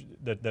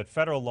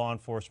federal law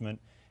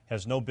enforcement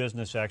has no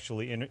business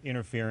actually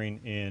interfering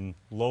in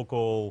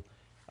local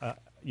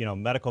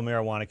medical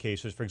marijuana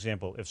cases. For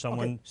example, if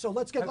someone... Okay, so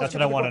let's get That's to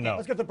what I the- wanna know.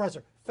 Let's get to the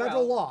professor.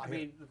 Federal Well, law. I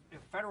mean, if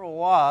federal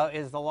law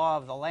is the law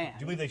of the land.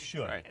 Do you believe they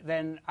should?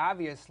 Then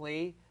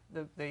obviously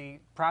the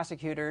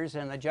prosecutors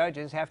and the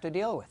judges have to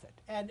deal with it.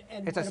 And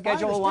It's a my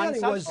Schedule I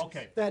understanding was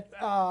substance.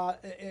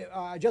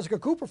 that Jessica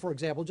Cooper, for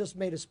example, just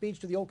made a speech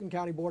to the Oakland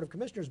County Board of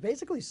Commissioners,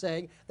 basically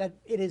saying that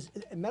it is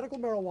medical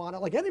marijuana,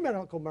 like any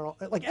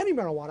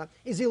marijuana,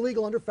 is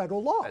illegal under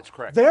federal law. That's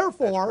correct.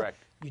 Therefore, That's correct.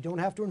 you don't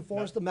have to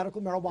enforce the medical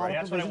marijuana Right,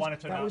 that's what I provisions wanted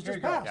to that know. was Here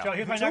just you go. passed. So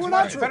here's my True next or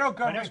not question. true? The federal My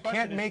government next question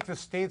can't is- make the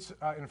states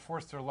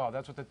enforce their law.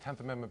 That's what the 10th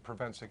Amendment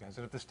prevents against.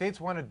 And if the states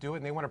want to do it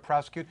and they want to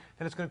prosecute,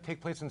 then it's going to take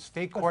place in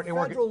state court. And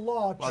we're Federal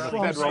law Well, the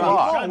trumps federal state law.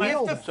 law. We if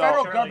know the that.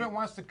 federal Charlie- government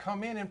wants to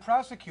come in and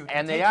prosecute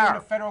And they take you are.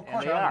 to federal And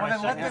court, they are. well, then My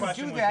let second them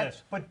question do was that,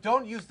 this. but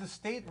don't use the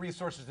state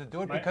resources to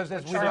do it because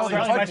as we know, Charlie, the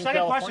my budget-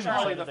 second question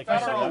Charlie, is... the the federal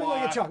federal Let me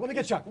law, get Chuck. Let me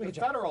get Chuck. the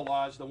federal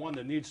law is the one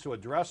that needs to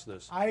address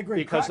this. I agree.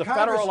 Because the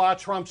Congress- federal law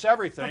trumps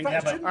everything.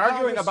 Yeah, but-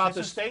 Arguing Congress- about the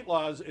this is- state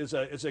laws is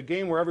a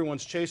game where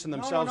everyone's chasing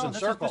themselves no, in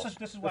this is- circles.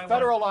 this is why I The wanted-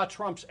 federal law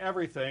trumps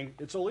everything.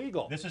 It's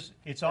illegal. It's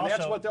and also...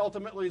 that's what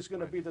ultimately is going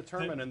to be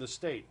determined in the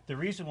state. The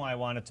reason why I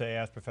wanted to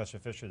ask Professor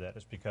Fisher that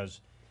is because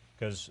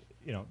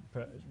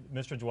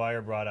Mr.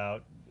 Dwyer brought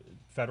out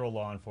federal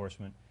law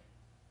enforcement.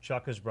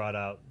 Chuck has brought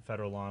out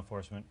federal law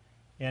enforcement,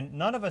 and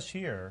none of us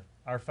here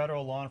are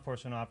federal law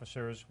enforcement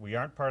officers. We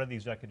aren't part of the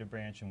executive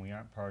branch, and we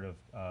aren't part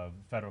of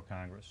federal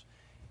Congress.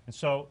 And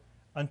so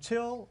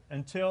until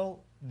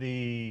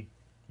the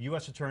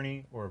U.S.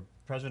 Attorney or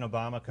President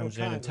Obama comes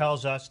in and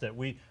tells us that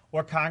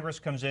or Congress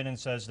comes in and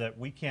says that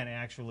we can't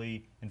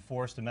actually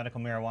enforce the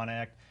Medical Marijuana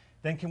Act,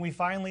 then can we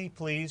finally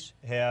please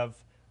have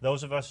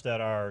those of us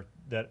that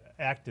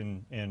act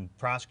and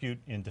prosecute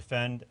and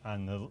defend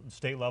on the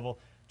state level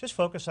just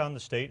focus on the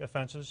state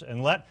offenses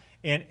and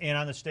and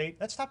on the state,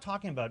 let's stop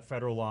talking about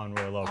federal law in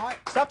Royal Oak.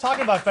 Stop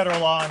talking about federal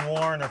law in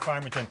Warren or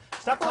Farmington.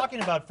 Stop talking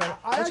about federal.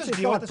 I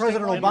actually thought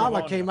President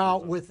Obama came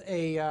out with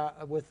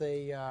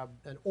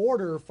an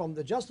order from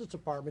the Justice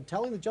Department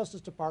telling the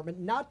Justice Department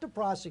not to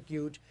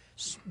prosecute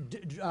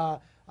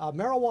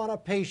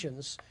marijuana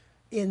patients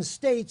in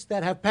states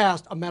that have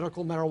passed a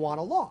medical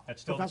marijuana law.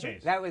 That's still the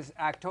case. That was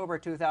October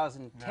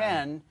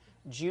 2010,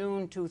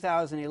 June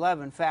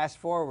 2011, fast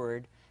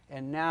forward,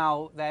 and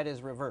now that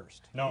is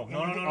reversed. No.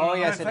 Oh,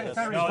 yes, it is.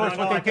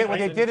 What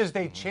they did is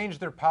they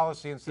changed their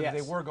policy and said Yes.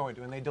 they were going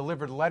to, and they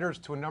delivered letters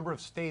to a number of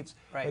states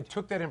that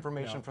took that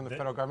information from the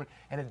federal government,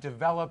 and it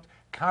developed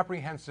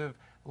comprehensive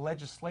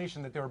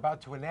legislation that they were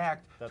about to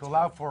enact to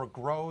allow for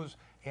grows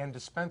and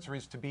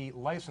dispensaries to be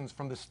licensed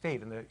from the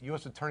state. And the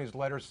U.S. Attorney's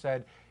letter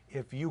said,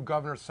 if you,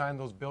 governor, sign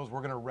those bills, we're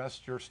going to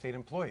arrest your state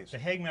employees. The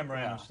Hague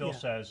Memorandum still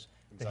says,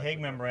 the Hague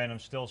Memorandum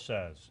still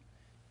says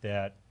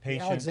that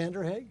patients...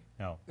 Alexander Hague?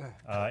 No.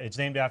 It's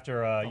named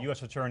after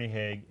U.S. Attorney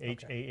Hague,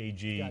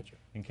 H-A-A-G,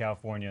 in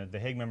California. The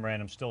Hague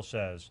Memorandum still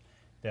says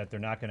that they're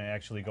not going to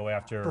actually go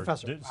after...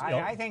 Professor.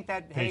 I think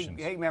that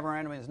Hague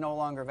Memorandum is no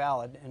longer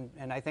valid,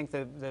 and I think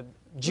the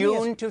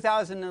June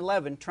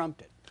 2011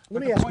 trumped it.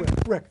 Let me ask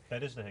Rick.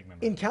 That is the Hague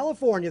Memorandum. In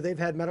California, they've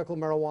had medical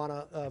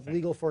marijuana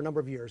legal for a number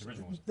of years.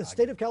 The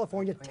state of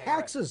California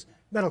taxes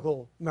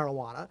medical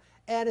marijuana,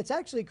 and it's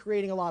actually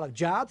creating a lot of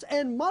jobs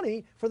and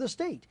money for the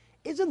state.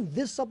 Isn't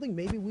this something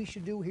maybe we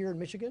should do here in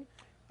Michigan?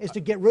 Is to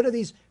get rid of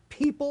these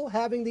people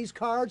having these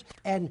cards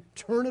and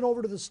turn it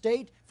over to the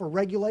state for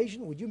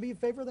regulation? Would you be in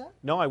favor of that?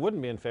 No, I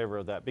wouldn't be in favor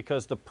of that,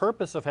 because the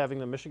purpose of having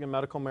the Michigan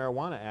Medical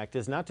Marijuana Act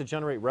is not to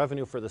generate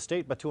revenue for the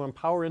state, but to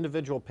empower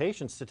individual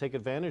patients to take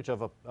advantage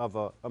of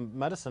a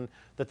medicine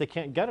that they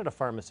can't get at a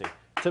pharmacy,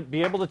 to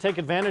be able to take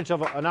advantage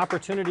of an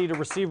opportunity to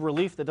receive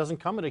relief that doesn't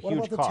come at a huge cost.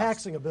 What about the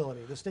taxing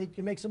ability? The state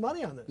can make some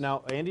money on this.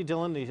 Now, Andy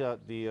Dillon,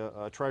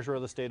 the treasurer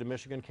of the state of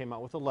Michigan, came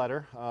out with a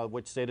letter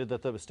which stated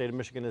that the state of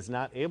Michigan is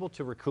not able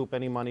to recoup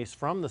any monies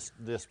from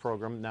this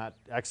program, not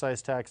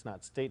excise tax,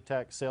 not state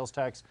tax, sales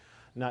tax,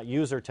 not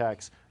user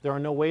tax. There are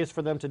no ways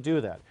for them to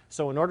do that.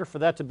 So in order for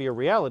that to be a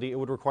reality, it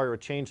would require a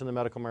change in the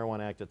Medical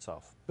Marijuana Act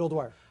itself. Bill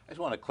Dwyer. I just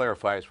want to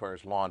clarify as far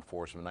as law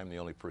enforcement. I'm the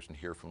only person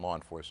here from law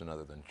enforcement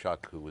other than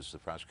Chuck, who was the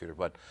prosecutor.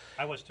 But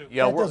I was too.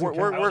 yeah, I was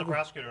a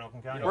prosecutor in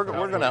Oakland County. We're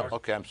going to.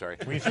 Okay, I'm sorry.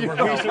 We used to work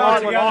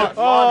together.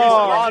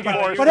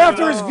 But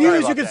after his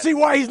views, you can see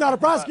why he's not a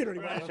prosecutor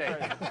anymore.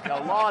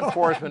 Now, law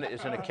enforcement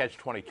is in a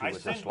catch-22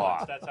 with this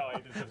law. That's how I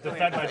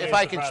defend my If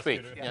I can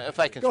speak, if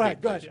I can Go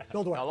speak. ahead.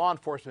 Bill Dwyer. Now, law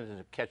enforcement is in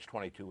a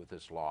catch-22 with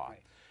this law. Right.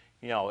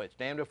 You know, it's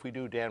damned if we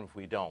do, damned if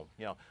we don't.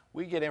 You know,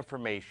 we get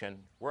information,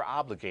 we're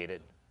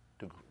obligated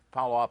to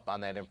follow up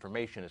on that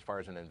information as far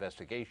as an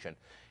investigation.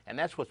 And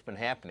that's what's been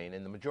happening.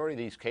 In the majority of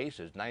these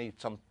cases,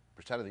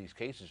 90-some% of these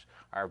cases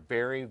are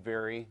very,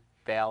 very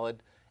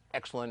valid,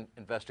 excellent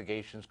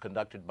investigations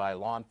conducted by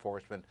law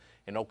enforcement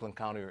in Oakland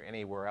County or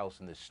anywhere else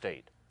in this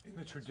state. In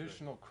the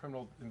traditional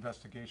criminal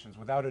investigations,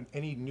 without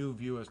any new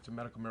view as to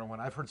medical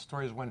marijuana, I've heard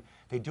stories when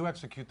they do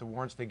execute the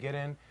warrants, they get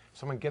in,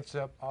 someone gets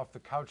up off the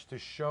couch to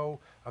show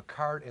a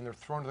card, and they're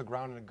thrown to the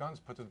ground and a gun's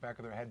put to the back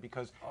of their head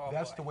because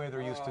that's the way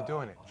they're used to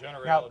doing it.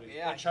 Generality.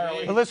 Now,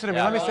 but listen to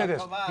me, let me say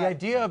this. The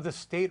idea of the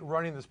state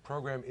running this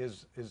program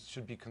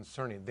should be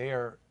concerning. They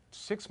are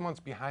 6 months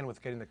behind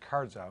with getting the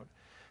cards out.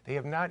 They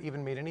have not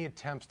even made any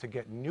attempts to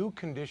get new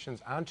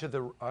conditions onto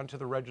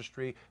the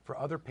registry for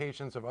other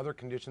patients of other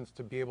conditions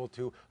to be able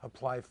to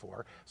apply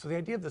for. So the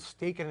idea of the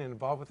state getting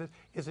involved with it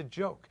is a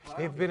joke.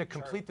 They've been a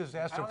complete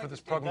disaster for this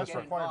program. It's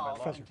required by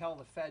law until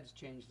the feds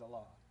change the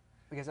law.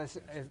 Because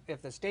if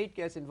the state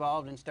gets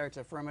involved and starts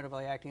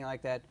affirmatively acting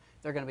like that,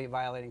 they're going to be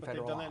violating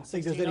federal law.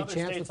 Think there's any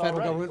chance the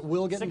federal government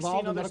will get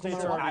involved in medical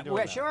marijuana?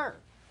 Well, sure.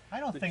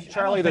 I don't think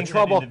Charlie,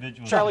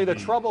 the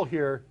trouble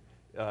here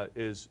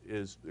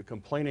is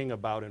complaining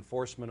about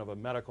enforcement of a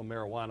medical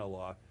marijuana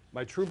law.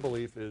 My true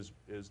belief is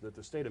that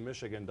the state of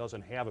Michigan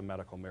doesn't have a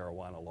medical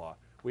marijuana law.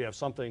 We have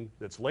something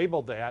that's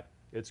labeled that.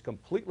 It's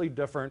completely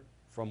different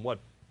from what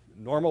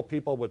normal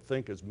people would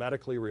think is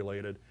medically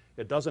related.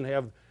 It doesn't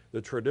have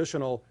the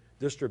traditional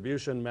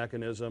distribution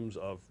mechanisms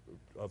of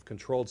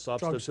controlled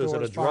substances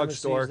at a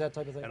drugstore. That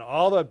type of thing. And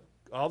all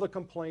the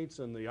complaints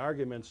and the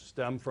arguments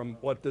stem from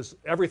what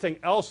everything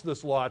else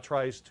this law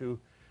tries to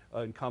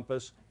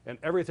encompass, and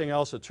everything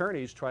else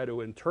attorneys try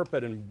to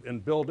interpret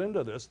and build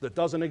into this that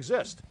doesn't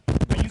exist.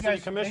 But you guys,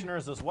 city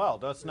commissioners as well.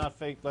 Let's not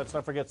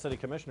forget city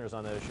commissioners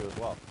on that issue as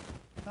well.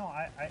 No,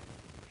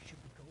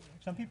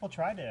 some people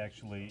tried to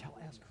actually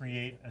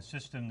create a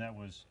system that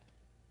was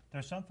There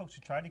are some folks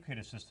who tried to create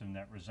a system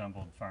that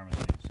resembled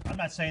pharmacies. I'm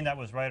not saying that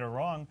was right or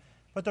wrong,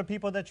 but there are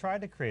people that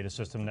tried to create a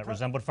system that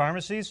resembled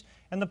pharmacies,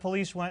 and the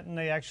police went and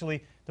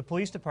the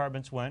police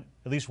departments went,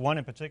 at least one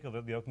in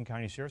particular, the Oakland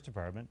County Sheriff's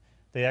Department,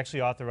 they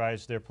actually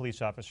authorized their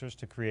police officers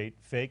to create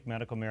fake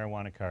medical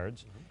marijuana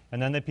cards,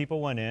 and then the people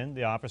went in,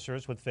 the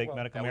officers with fake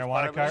medical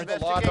marijuana cards. The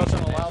law doesn't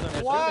allow them to do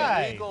that.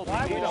 Why?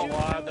 Why would you do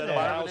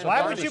that?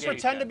 Why would you investigation.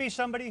 pretend to be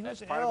somebody who's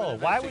That's part of an ill?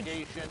 Why would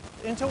investigation.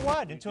 into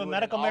what? We Into do a it in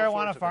medical all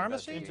marijuana sorts of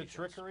pharmacy? Into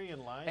trickery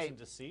and lies Hey, and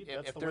deceit. if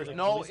That's the way there's that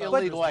no police officers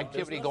illegal do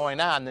activity business. going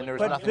on, then there's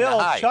But nothing Bill,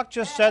 to hide. Chuck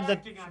just said that.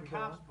 Acting on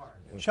cops' part.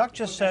 Chuck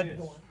just said,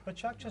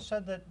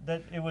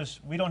 that it was.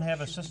 We don't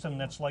have a system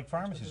that's like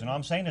pharmacies, and all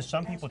I'm saying is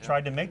some people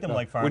tried to make them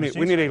like pharmacies.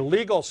 We need a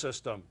legal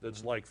system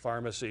that's like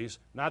pharmacies,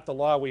 not the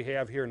law we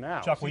have here now.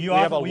 Chuck, will you we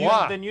have a offer- will you-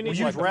 law. Then you Will need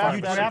you to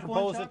draft that and draft one,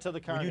 propose Chuck? it to the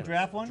Will Congress. you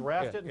draft one?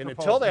 Draft it and And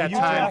propose until it. that Will you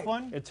draft time,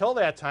 one? until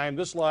that time,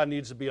 this law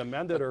needs to be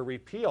amended or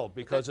repealed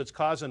because it's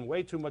causing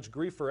way too much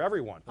grief for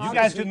everyone. You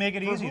guys could make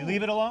it easy.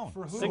 Leave it alone.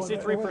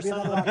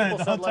 63% of the people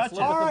said let's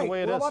leave All it right, the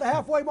way it we're is. about a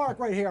halfway mark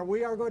right here.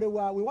 We are going to,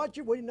 we want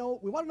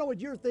to know what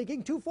you're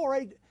thinking.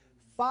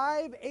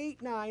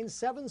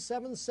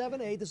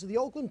 248-589-7778. This is the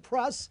Oakland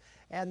Press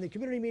and the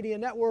Community Media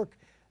Network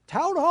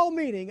Town Hall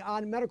meeting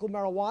on medical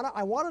marijuana.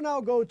 I want to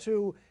now go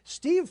to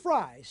Steve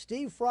Fry.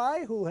 Steve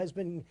Fry, who has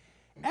been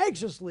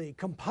anxiously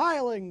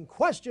compiling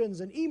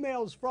questions and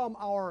emails from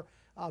our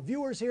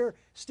viewers here.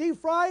 Steve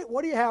Fry,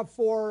 what do you have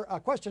for a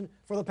question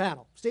for the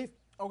panel? Steve?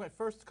 Okay,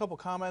 first a couple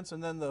comments,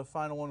 and then the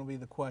final one will be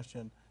the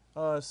question.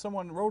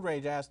 Someone, Road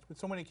Rage, asked, with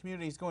so many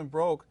communities going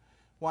broke,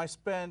 why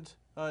spend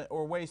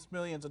or waste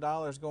millions of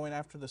dollars going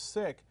after the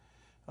sick?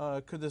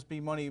 Could this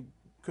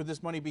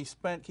money be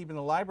spent keeping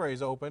the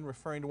libraries open,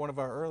 referring to one of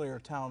our earlier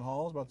town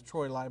halls about the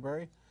Troy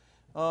Library?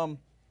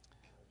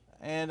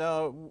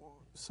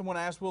 Someone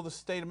asked, will the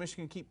state of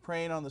Michigan keep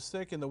preying on the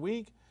sick and the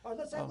weak? All right,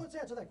 let's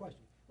answer that question.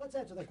 Let's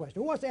answer that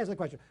question. Who wants to answer the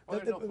question? Well,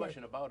 there's no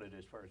question about it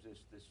as far as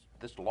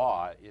this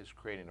law is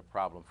creating a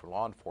problem for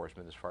law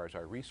enforcement as far as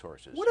our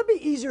resources. Would it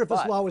be easier if this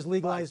But- law was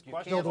legalized? You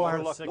can't Bill Dwyer?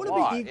 overlook the Would it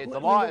law. be The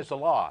legal? law is the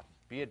law,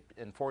 be it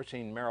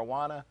enforcing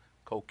marijuana,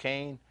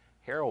 cocaine,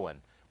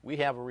 heroin. We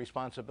have a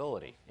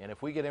responsibility. And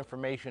if we get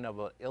information of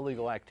an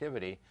illegal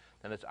activity,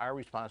 then it's our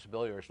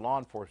responsibility or it's law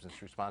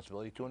enforcement's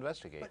responsibility to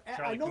investigate.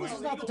 I know this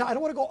is not the time. I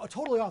don't want to go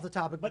totally off the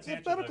topic, but Let's if,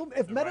 answer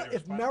the writer's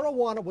if question.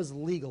 marijuana was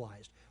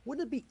legalized,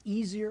 wouldn't it be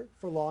easier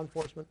for law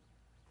enforcement?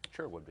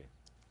 Sure it would be.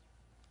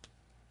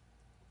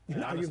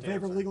 Are you in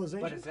favor of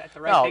legalization? But is that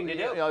the right thing to do?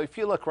 You know, if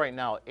you look right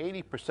now,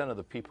 80% of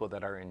the people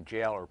that are in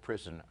jail or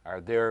prison are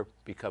there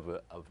because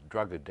of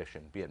drug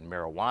addiction, be it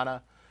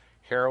marijuana,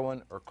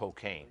 heroin, or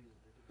cocaine.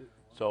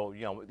 So,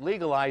 you know,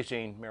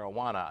 legalizing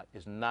marijuana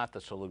is not the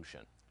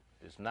solution.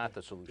 It's not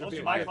the solution. Most in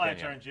of my my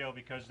clients opinion. are in jail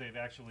because they've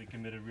actually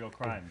committed real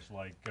crimes,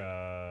 like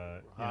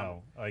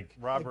like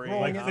Robbery,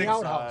 growing in the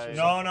homicide. outhouse.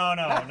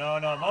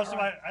 No. Most of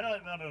my,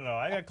 no.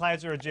 I got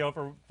clients who are in jail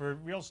for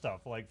real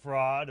stuff, like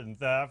fraud and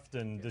theft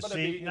and But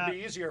deceit. it'd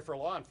be easier for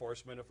law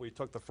enforcement if we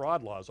took the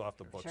fraud laws off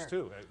the books,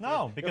 too.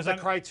 No, If because the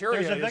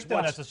criteria there's a is victim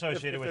what's- that's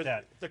associated if with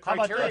that. The How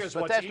about criteria this? is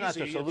But what's that's not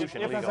the easy.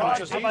 solution, If legalizing. fraud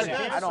How is about easy,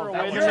 this? I don't-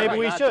 that Then was maybe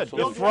we not should. the If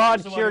solution. fraud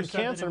Bill's the one who cured said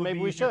that cancer, it would maybe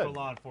be we easier for should.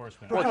 law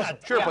enforcement. Well, Well,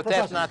 sure, but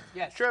that's not.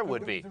 Yes. Sure, it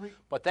would be,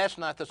 but that's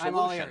not the I'm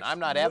all solution. ears. I'm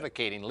not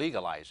advocating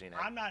legalizing it.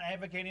 I'm not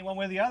advocating one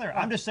way or the other.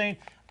 I'm just saying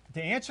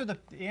to answer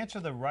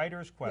the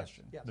writer's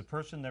question. yes. The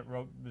person that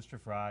wrote Mr.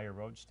 Fry or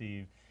wrote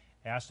Steve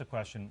asked the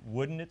question: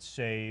 wouldn't it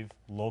save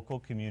local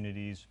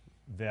communities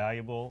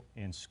valuable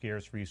and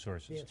scarce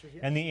resources? The answer is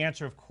yes. And the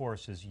answer, of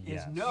course, is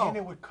yes. No. And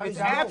it would cut It's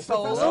down-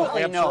 absolutely No, no.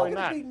 absolutely It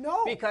would be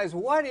no. Because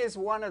what is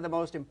one of the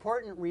most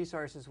important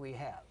resources we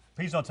have?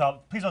 Please don't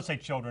say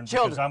children.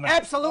 Children. Because I'm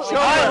Absolutely.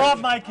 I children.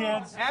 love my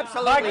kids.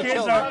 Absolutely My kids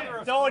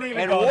children. don't even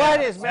And go what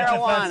there. is That's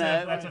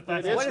marijuana? offensive. That's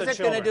offensive. What is the it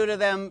going to children. do to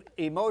them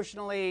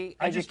emotionally,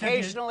 I just did the-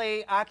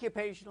 educationally,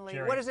 occupationally?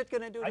 Jerry, What is it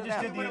going to do I to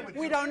just them? did the-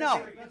 We don't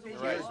know.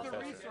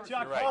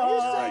 Chuck, Are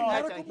you saying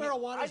That's medical a-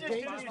 marijuana I is just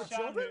dangerous did for the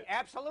children? sound-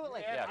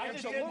 Absolutely. I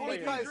just did Absolutely.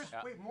 Because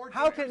More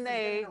how dangerous can than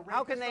they getting a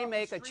rapist off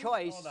make the a street?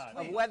 choice Hold on.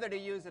 of whether to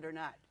use it or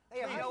not? They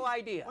have no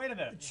idea. Wait a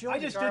minute. I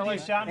Children. just did the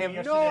assembly They have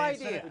yesterday. no and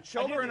said idea. it.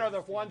 Children are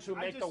the ones who I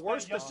make just the spent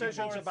worst young decisions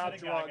people in about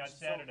synagogue on drugs.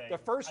 Saturday. The I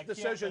first can't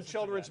decision listen to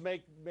children that.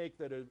 make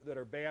that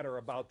are bad are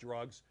about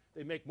drugs.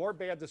 They make more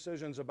bad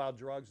decisions about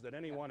drugs than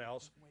anyone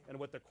else. And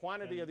with the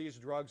quantity of these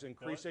drugs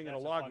increasing in a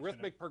that's a function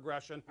logarithmic of-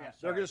 progression, I'm they're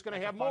sorry. just going to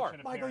That's a have more. function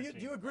of Michael, parenting.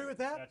 do you agree with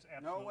that? That's No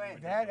absolutely way.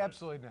 ridiculous. That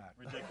absolutely not.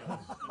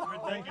 Ridiculous.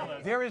 It's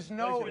ridiculous. There is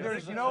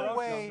no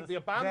way. The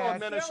Obama that-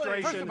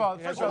 administration First of all,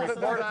 has the- a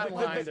report the-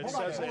 online that hold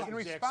says on. the In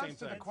exact response same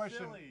to the thing.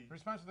 question, silly.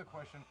 response to the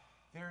question,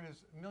 there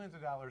is millions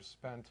of dollars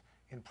spent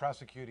in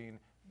prosecuting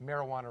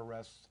marijuana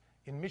arrests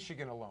in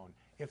Michigan alone.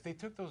 If they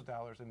took those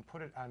dollars and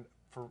put it on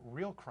for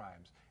real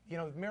crimes, you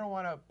know,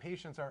 marijuana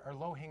patients are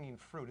low-hanging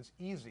fruit. It's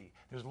easy.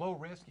 There's low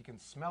risk. You can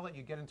smell it.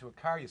 You get into a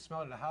car. You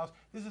smell it in a house.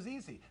 This is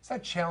easy. It's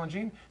not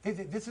challenging.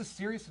 This is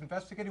serious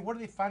investigating. What do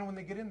they find when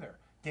they get in there?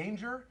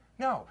 Danger?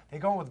 No. They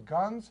go in with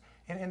guns.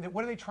 And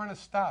what are they trying to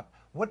stop?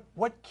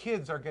 What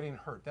kids are getting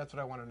hurt? That's what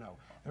I want to know.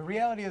 The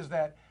reality is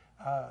that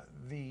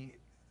the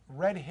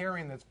red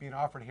herring that's being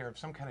offered here of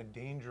some kind of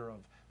danger of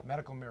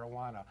medical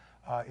marijuana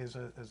is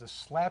a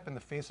slap in the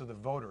face of the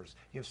voters.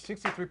 You have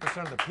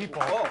 63% of the people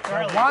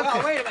that want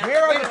this. wait a minute,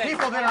 Where wait are a the minute.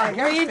 people that are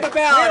against Read it? the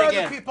ballot Where are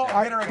again. the people that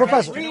are against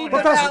Professor, it? Read the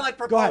Professor, ballot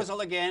go ahead.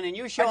 proposal again, and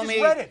you show just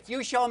me. read it.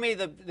 You show me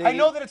the. I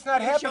know that it's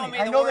not you show happening. me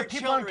I the know that word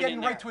people aren't children getting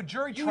in right there. to a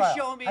jury You trial.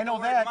 show me I know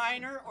the word that.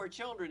 minor or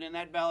children in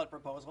that ballot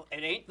proposal.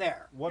 It ain't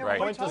there. What Right.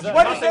 point does that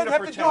What have? does that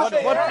have to do with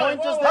it? What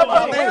point does How that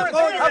about make? parents?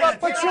 How about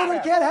But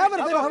children can't have it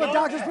if they don't have a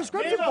doctor's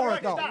prescription for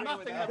it, though.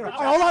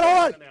 Hold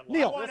on.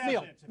 Neil.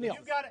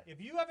 If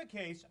you have a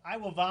case, I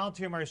will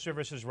volunteer my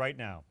services right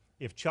now.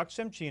 If Chuck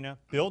Semchina,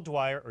 Bill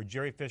Dwyer, or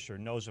Jerry Fisher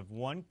knows of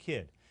one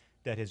kid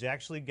that has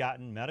actually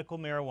gotten medical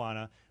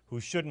marijuana who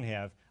shouldn't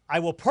have, I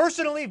will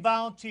personally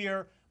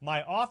volunteer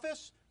my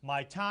office,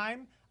 my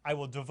time. I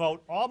will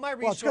devote all my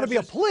resources. Well, it's going to be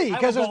a plea I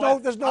because will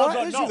there's go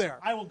no issue there.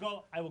 I will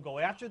go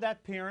after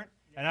that parent,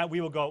 and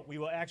we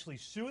will actually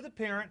sue the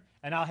parent,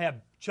 and I'll have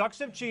Chuck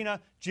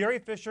Semchina, Jerry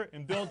Fisher,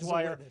 and Bill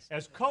Dwyer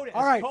as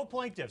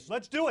co-plaintiffs.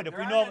 Let's do it if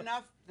we know.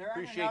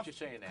 Appreciate you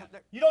saying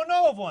that. You don't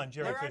know of one,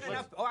 Jerry There aren't Fisher.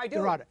 enough. Oh, I do.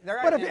 You're right. There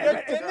But aren't if- enough.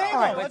 if- But all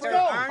right, there let's aren't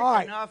go. All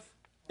right. enough.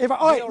 All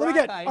right, Bill let me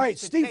get. Rockites All right,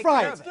 to Steve take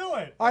Fry. care of it. Do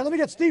it. All right, let me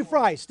get Steve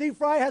Fry. Steve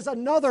Fry has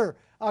another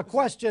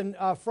question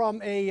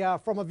from a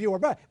viewer.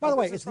 By the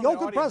way, it's the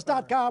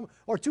oaklandpress.com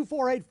or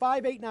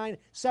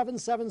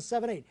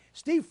 248-589-7778.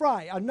 Steve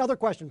Fry, another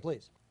question,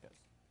 please.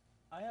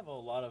 I have a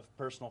lot of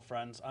personal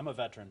friends. I'm a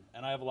veteran,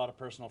 and I have a lot of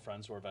personal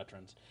friends who are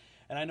veterans.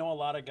 And I know a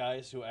lot of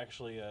guys who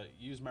actually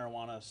use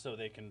marijuana so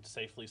they can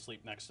safely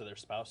sleep next to their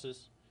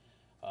spouses.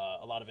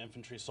 A lot of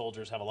infantry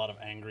soldiers have a lot of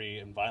angry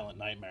and violent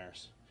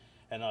nightmares.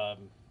 And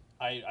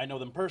I know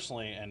them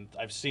personally, and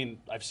I've seen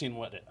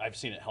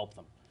it help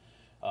them.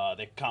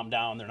 They calm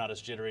down, they're not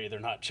as jittery, they're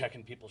not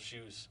checking people's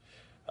shoes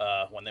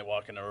when they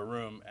walk into a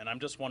room. And I'm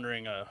just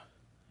wondering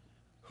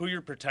who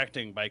you're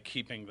protecting by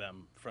keeping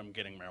them from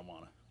getting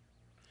marijuana.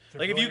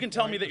 Like, if you can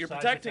tell me that you're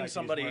protecting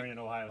somebody. Wearing an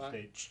Ohio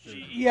State shirt.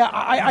 Yeah,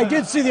 I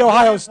did see the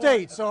Ohio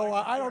State, so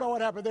I don't know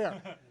what happened there.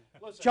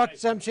 Chuck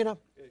Semchina.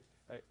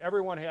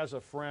 Everyone has a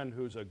friend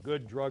who's a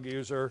good drug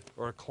user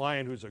or a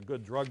client who's a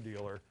good drug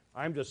dealer.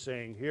 I'm just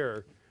saying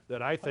here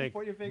that I think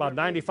about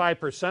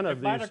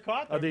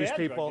 95% of these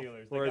people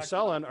who are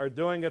selling are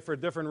doing it for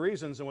different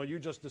reasons than what you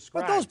just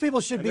described. But those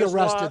people should And be this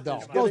law arrested, though.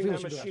 is Those giving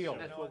people them should a be shield.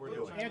 That's what we're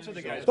doing. Answer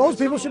the guy. Those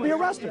people should be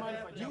arrested.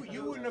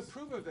 You wouldn't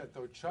approve of that,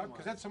 though, Chuck,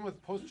 because that's someone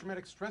with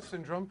post-traumatic stress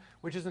syndrome,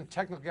 which isn't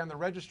technically on the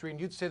registry, and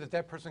you'd say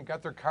that person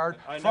got their card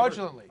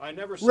fraudulently. I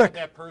never Rick. said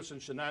that person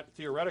should not,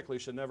 theoretically,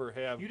 should never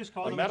have You just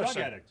called a him a drug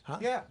medicine. addict.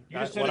 Yeah.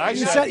 What I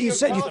You said,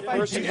 said the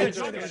person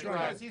he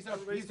described, He's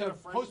a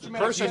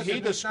post-traumatic person he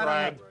stress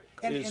described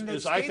and is the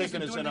I state think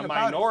isn't is doing in a anything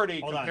about it. minority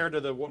Hold on. compared to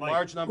the Mike.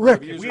 large number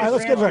Rick, of users. all right,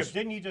 let's get Rick.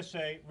 Didn't you just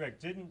say,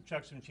 Rick, didn't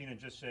Chuck Semchina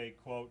just say,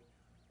 quote,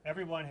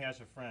 everyone has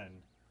a friend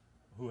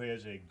who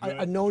is a good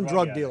A known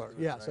drug addict. dealer.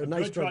 Yes, a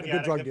nice good drug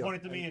addict drug that dealer.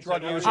 pointed to me and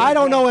Drug said, user. I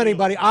don't know drug dealer.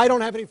 anybody. I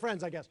don't have any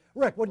friends, I guess.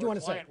 Rick, what do you want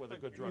to say? Client with a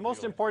good drug The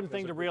most dealer. important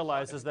thing to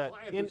realize is that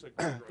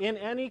in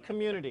any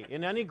community,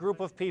 in any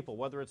group of people,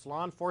 whether it's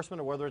law enforcement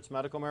or whether it's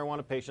medical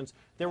marijuana patients,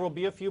 there will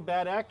be a few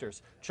bad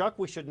actors. Chuck,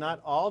 we should not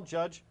all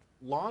judge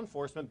law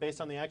enforcement based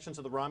on the actions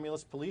of the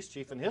Romulus police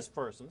chief and his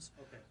persons.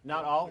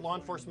 Not all law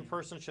enforcement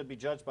persons should be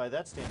judged by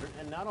that standard,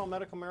 and not all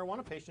medical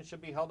marijuana patients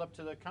should be held up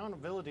to the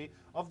accountability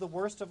of the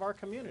worst of our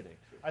community.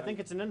 I think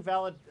it's an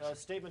invalid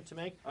statement to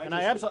make, and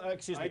I absolutely,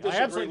 excuse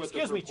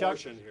me, Chuck,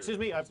 excuse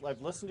me, I've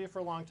listened to you for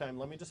a long time.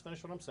 Let me just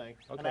finish what I'm saying.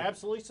 And I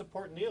absolutely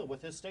support Neil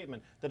with his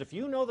statement that if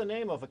you know the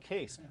name of a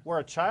case where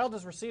a child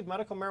has received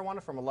medical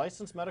marijuana from a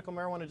licensed medical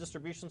marijuana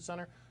distribution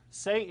center,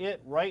 say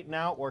it right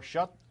now or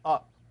shut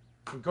up.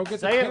 Go get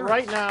Say it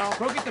right now.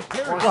 Go get the Or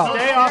parents.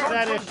 stay off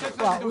that issue.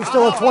 Well, we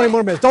still have 20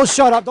 more minutes. Don't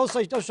shut up. Don't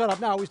shut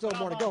up now. We still have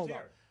more to go, though.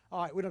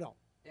 All right, we don't know.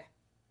 Yeah.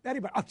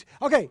 Anybody?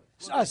 Okay,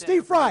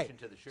 Steve Fry.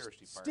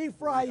 Steve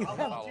Fry, you have.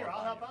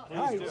 I'll help out.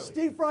 All right,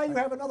 Steve Fry, you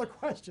have another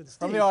question.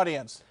 From Steve. the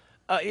audience.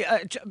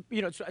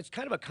 You know, it's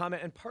kind of a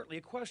comment and partly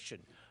a question.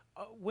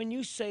 When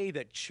you say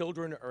that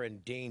children are in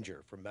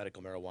danger from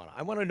medical marijuana,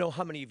 I want to know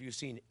how many of you have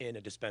seen in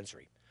a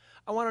dispensary.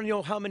 I want to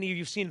know how many of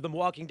you have seen them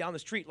walking down the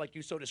street like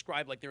you so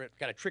described, like they're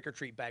got a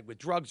trick-or-treat bag with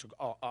drugs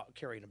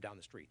carrying them down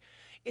the street.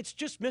 It's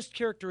just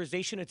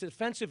mischaracterization. It's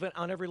offensive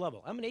on every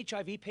level. I'm an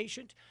HIV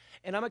patient,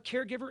 and I'm a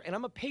caregiver, and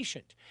I'm a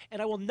patient.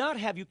 And I will not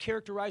have you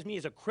characterize me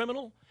as a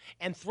criminal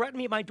and threaten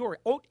me at my door.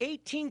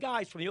 18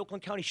 guys from the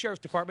Oakland County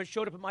Sheriff's Department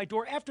showed up at my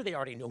door after they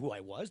already knew who I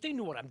was. They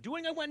knew what I'm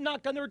doing. I went and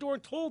knocked on their door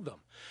and told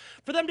them.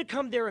 For them to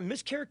come there and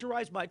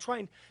mischaracterize try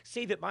and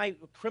say that my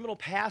criminal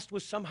past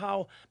was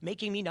somehow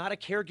making me not a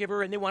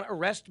caregiver and they want to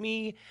arrest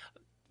me.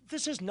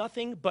 This is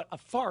nothing but a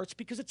farce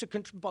because it's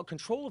about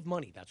control of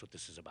money. That's what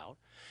this is about.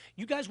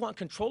 You guys want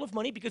control of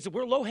money because if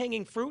we're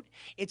low-hanging fruit,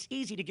 it's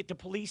easy to get the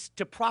police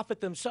to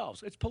profit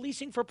themselves. It's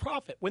policing for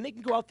profit. When they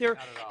can go out there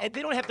and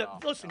they don't have to,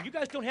 listen, you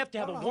guys don't have to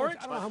have a warrant.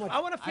 I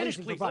want to finish,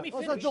 please. Let me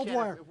finish. Let's let Bill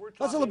Dwyer.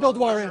 Let's let Bill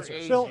Dwyer answer.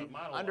 Bill.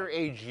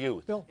 Underage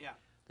youth. Bill.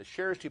 The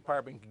Sheriff's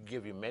Department can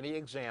give you many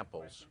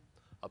examples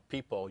of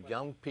people,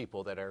 young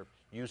people that are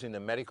using the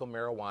medical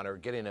marijuana or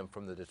getting them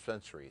from the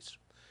dispensaries.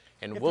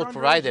 And If we'll they're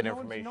provide that underage,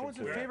 information No one's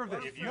in to favor you.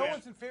 of this. No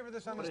one's in favor of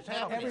this on But this it's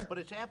panel. happening. But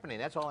it's happening.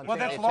 That's all I'm Well,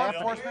 saying. that's It's law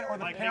happening. enforcement or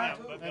the Mike, parent.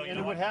 hang on, Bill, And you it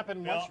know would what?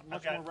 happen Bill,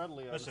 much okay, more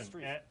readily on the listen,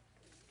 street.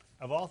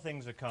 Of all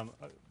things that come,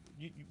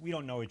 we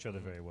don't know each other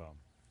very well.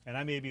 And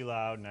I may be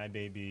loud and I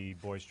may be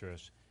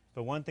boisterous,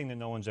 but one thing that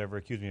no one's ever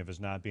accused me of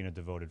is not being a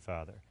devoted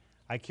father.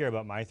 I care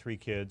about my 3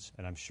 kids,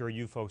 and I'm sure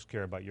you folks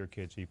care about your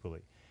kids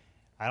equally.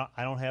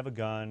 I don't have a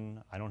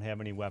gun, I don't have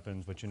any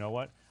weapons, but you know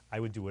what? I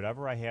would do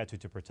whatever I had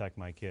to protect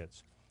my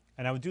kids.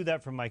 And I would do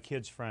that for my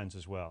kids' friends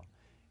as well.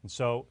 And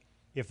so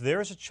if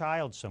there's a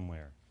child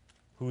somewhere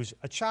who's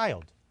a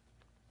child,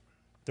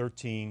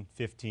 13,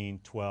 15,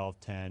 12,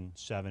 10,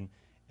 7,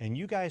 and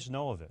you guys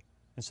know of it,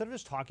 instead of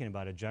just talking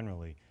about it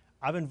generally,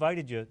 I've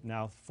invited you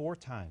now 4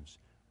 times.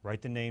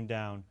 Write the name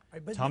down.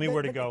 Tell me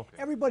where to go.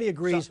 Everybody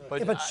agrees.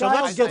 But If a so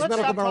child let's gets stop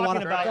medical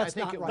talking marijuana, about- that's I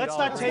think not it would right. Let's all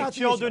not That's take not the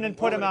children issue. and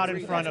put them out in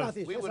That's front not of.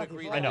 the issue. We That's would not the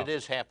agree issue. that it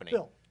is happening.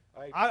 Bill.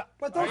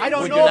 But those I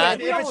don't Would know you that.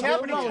 not? If it's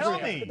happening, No, tell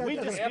no, me. but We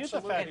that- dispute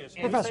the fact. Professor,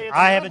 You say it's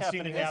I not haven't seen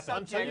happening it happen.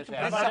 until you can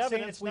This provide subject-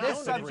 evidence. It's We not don't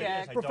this agree. subject-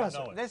 I don't Professor,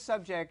 know it. This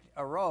subject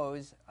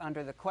arose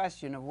under the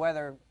question of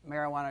whether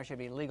marijuana should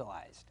be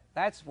legalized.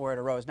 That's where it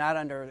arose, not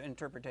under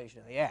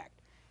interpretation of the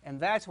act. And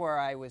that's where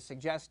I was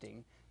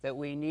suggesting that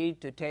we need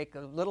to take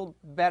a little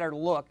better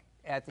look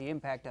at the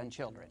impact on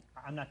children.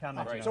 I'm not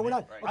commenting on So we're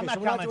not, it. okay, I'm not so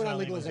we're not commenting doing on on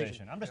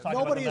legalization. I'm just talking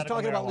Nobody about is the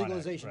talking about medical marijuana.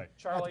 legalization Right. at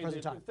the Charlie,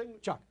 present time.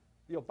 Chuck.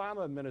 the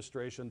Obama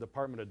administration,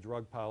 Department of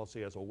Drug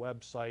Policy, has a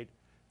website.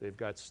 They've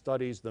got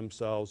studies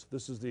themselves.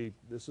 This is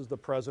the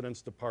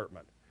president's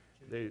department.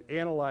 They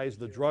analyze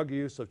the drug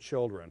use of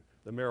children.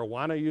 The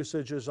marijuana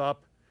usage is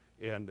up,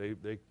 and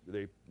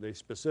they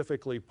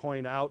specifically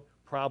point out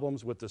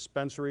problems with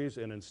dispensaries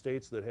and in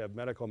states that have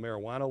medical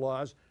marijuana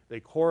laws. They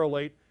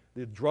correlate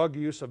the drug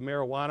use of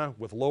marijuana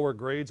with lower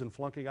grades and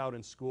flunking out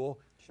in school.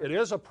 It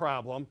is a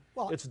problem.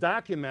 Well, it's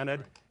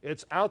documented.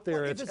 It's out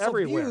there. If it's it's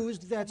everywhere.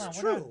 abused, that's No,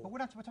 we're true. not- but we're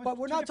not- But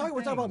we're not talking,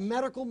 we're talking about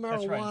medical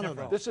That's right, marijuana, different.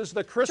 though. This is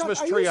the Christmas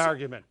Chuck, are tree you sa-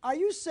 argument. Are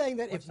you saying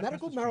that if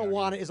medical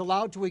marijuana is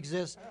allowed to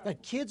exist,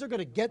 that kids are going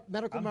to get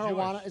medical I'm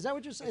marijuana? Jewish. Is that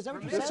what you're saying? Is that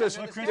what you're This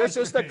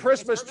saying? is the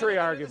Christmas tree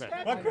argument.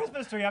 What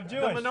Christmas tree? I'm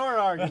Jewish. The menorah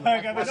argument.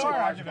 Like a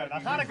menorah argument. A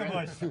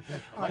Hanukkah bush.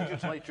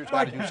 Legislature's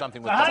got to do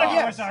something A with the Hanukkah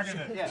law. bush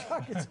argument. Yes.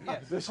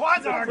 The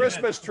Kwanzaa argument.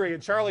 Christmas tree,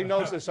 and Charlie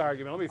knows this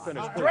argument. Let me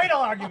finish. please. Dreidel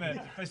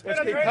argument. If I spit It's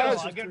on Dreidel,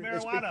 because, I'll get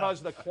it's marijuana.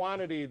 because the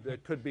quantity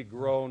that could be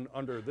grown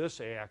under this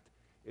act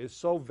is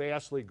so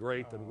vastly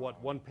great than what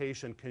one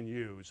patient can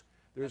use.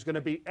 There's going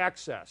to be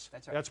excess.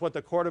 That's right. That's what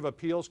the Court of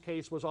Appeals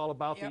case was all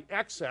about, Yep. the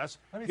excess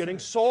Let me getting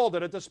say this. sold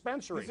at a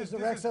dispensary. Is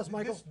there excess,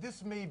 Michael?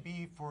 This may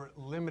be for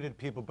limited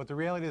people, but the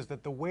reality is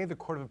that the way the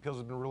Court of Appeals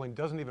has been ruling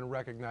doesn't even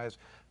recognize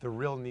the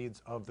real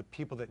needs of the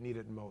people that need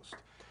it most.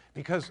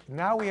 Because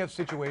now we have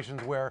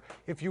situations where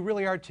if you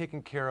really are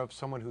taking care of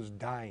someone who's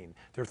dying,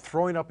 they're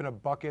throwing up in a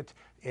bucket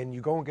and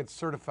you go and get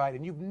certified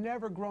and you've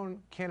never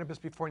grown cannabis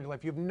before in your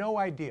life, you have no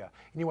idea,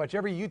 and you watch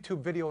every YouTube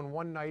video in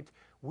one night,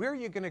 where are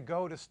you going to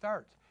go to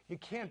start? You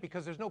can't,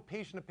 because there's no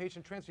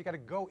patient-to-patient transfer. You got to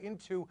go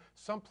into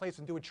some place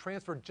and do a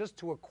transfer just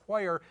to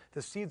acquire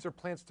the seeds or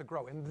plants to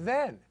grow. And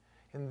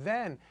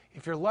then,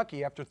 if you're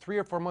lucky, after 3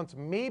 or 4 months,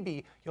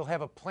 maybe you'll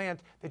have a plant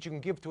that you can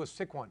give to a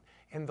sick one.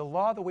 And the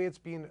law, the way it's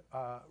being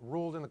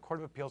ruled in the Court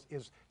of Appeals,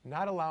 is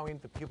not allowing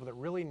the people that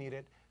really need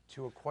it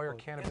to acquire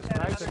cannabis. Is that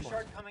Nice another one.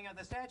 shortcoming of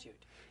the statute?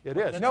 It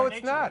is. No,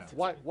 it's not.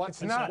 Why,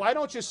 It's not. why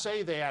don't you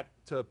say that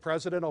to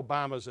President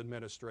Obama's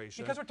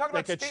administration? Because we're talking They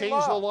about could state change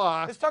law. the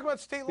law. Let's talk about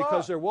state law.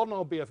 Because there will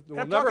never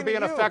I'm never talking be to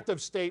an you. effective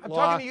state I'm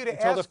law talking to you to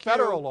until the ask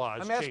federal you, law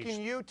is I'm asking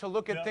changed. you to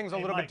look at Yeah, things a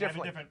hey, little Mike, bit I have a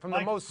differently. different- From Mike,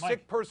 the most Mike,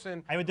 sick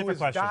person I have a who different is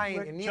question. dying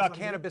and needs Chuck,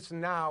 cannabis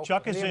now.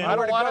 Chuck is and they in- have I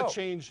don't nowhere want go. to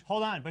change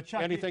Hold on, but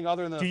Chuck, anything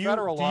other than do the you-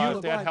 federal do law you-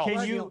 if that helps.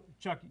 Can you,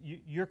 Chuck,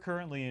 you're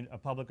currently a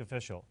public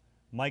official.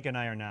 Mike and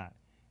I are not.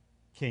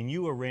 Can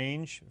you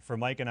arrange for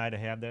Mike and I to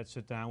have that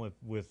sit down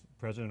with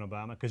President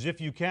Obama? Because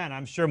if you can,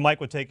 I'm sure Mike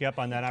would take you up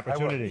on that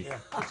opportunity.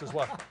 This is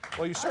what.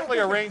 Well, you certainly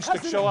arranged to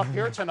show up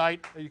here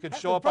tonight. You could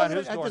show up on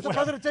his Does the doorstep.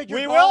 president take your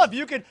We call? will if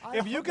you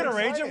could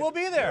arrange it. We'll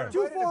be there.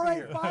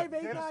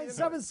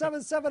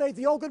 248-589-7778,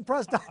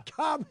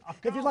 theoaklandpress.com,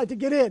 if you'd like to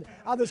get in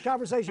on this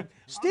conversation.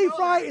 Steve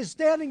Fry is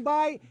standing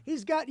by.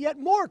 He's got yet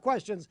more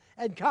questions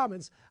and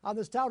comments on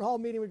this town hall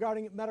meeting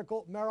regarding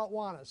medical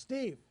marijuana.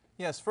 Steve.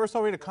 Yes, first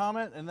I'll read a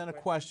comment and then a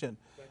question.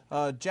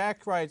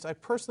 Jack writes, I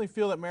personally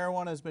feel that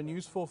marijuana has been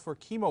useful for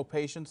chemo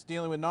patients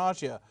dealing with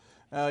nausea.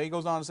 He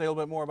goes on to say a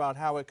little bit more about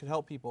how it could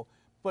help people.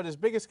 But his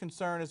biggest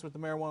concern is with the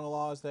marijuana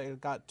laws that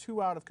it got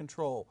too out of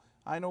control.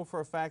 I know for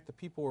a fact that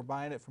people were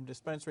buying it from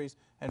dispensaries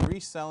and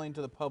reselling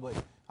to the public.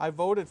 I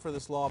voted for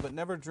this law, but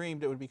never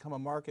dreamed it would become a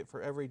market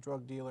for every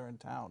drug dealer in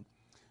town.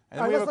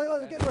 And All we right, have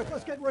a-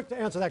 let's get Rick to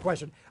answer that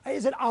question.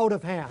 Is it out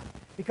of hand?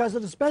 Because the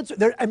dispensary,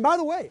 there, and by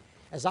the way,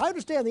 as I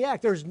understand the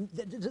act,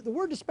 the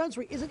word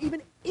dispensary isn't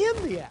even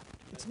in the act.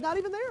 It's not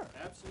even there.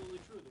 Absolutely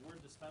true. The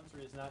word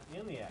dispensary is not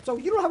in the act. So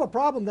you don't have a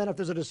problem then if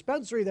there's a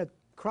dispensary that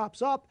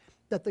crops up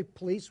that the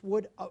police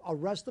would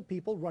arrest the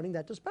people running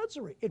that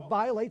dispensary. It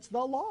violates the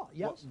law.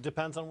 Yes.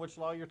 Depends on which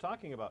law you're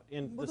talking about.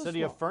 In Well, the this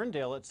city of law.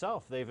 Ferndale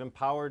itself, they've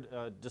empowered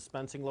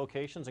dispensing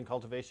locations and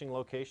cultivation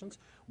locations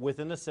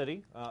within the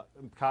city,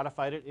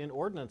 codified it in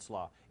ordinance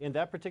law. In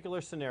that particular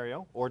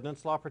scenario,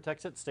 ordinance law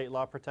protects it, state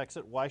law protects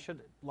it. Why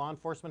should law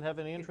enforcement have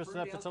any interest in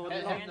that facility?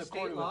 at all? Hasn't the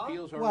Court of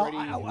Appeals Well, already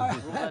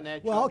ruled on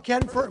that? well,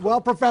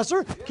 Chuck?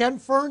 Professor, can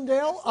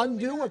Ferndale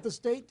undo what the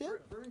state did?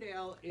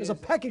 Ferndale There's a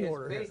pecking is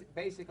order here.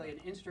 basically an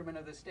instrument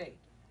of the state.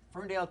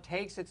 Ferndale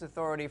takes its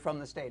authority from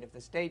the state. If the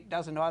state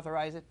doesn't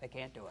authorize it, they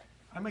can't do it.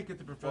 I might get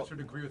the professor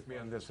to agree with me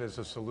on this as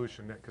a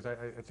solution, because I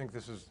think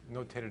this is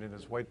notated in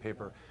his white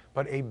paper,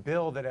 but a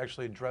bill that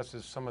actually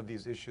addresses some of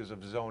these issues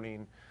of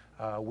zoning,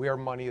 where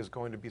money is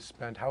going to be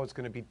spent, how it's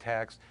going to be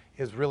taxed,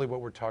 is really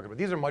what we're talking about.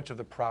 These are much of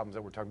the problems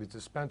that we're talking about,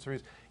 these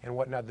dispensaries and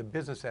whatnot. The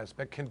business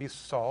aspect can be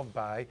solved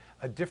by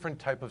a different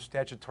type of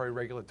statutory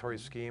regulatory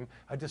scheme,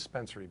 a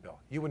dispensary bill.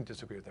 You wouldn't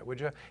disagree with that, would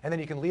you? And then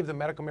you can leave the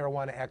Medical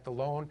Marijuana Act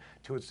alone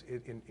to its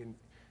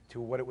to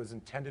what it was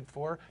intended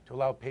for, to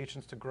allow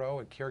patients to grow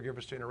and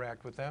caregivers to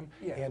interact with them,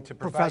 and to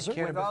provide Professor? With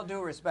cannabis. all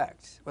due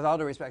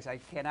respect, I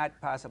cannot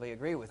possibly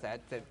agree with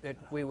that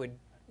we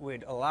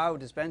would allow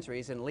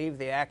dispensaries and leave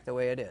the act the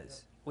way it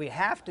is. We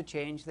have to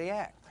change the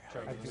act.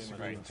 I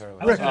disagree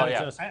entirely. I was Oh, gonna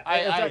yeah. just- I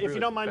agree if you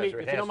don't with mind me, Professor.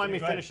 It if you has don't mind to me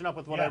be. finishing up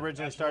with what Yeah, I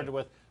originally absolutely. started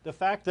with, the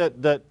fact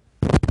that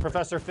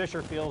Professor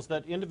Fisher feels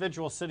that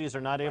individual cities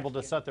are not able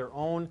to set their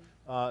own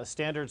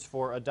standards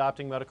for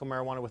adopting medical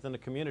marijuana within the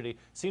community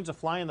seems a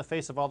fly in the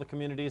face of all the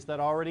communities that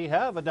already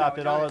have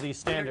adopted all of these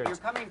standards. You're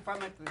coming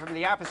from it from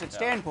the opposite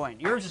standpoint.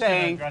 You're just gonna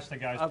saying address the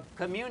guy's- a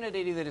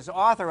community that is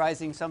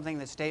authorizing something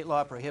that state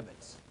law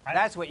prohibits.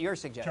 That's what you're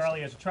suggesting.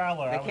 Charlie, as a trial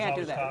lawyer, They I was can't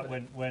do always that. taught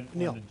when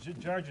Neil. the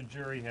judge or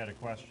jury had a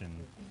question,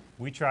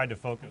 we tried to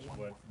focus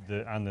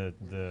on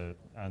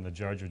the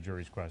judge or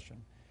jury's question.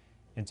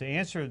 And to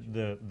answer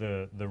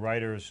the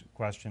writer's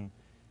question,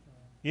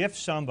 if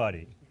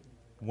somebody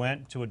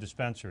went to a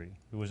dispensary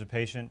who was a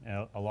patient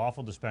at a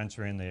lawful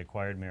dispensary and they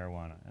acquired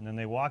marijuana, and then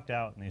they walked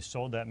out and they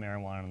sold that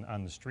marijuana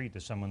on the street to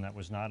someone that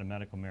was not a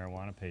medical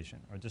marijuana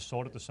patient, or just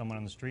sold it to someone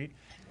on the street,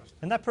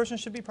 then that person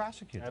should be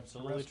prosecuted.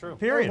 Absolutely true.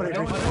 Period.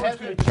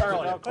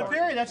 Charlie. But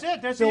period, that's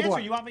it. That's the Bill answer. Dwyer.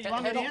 You want me to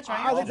answer?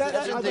 I think that-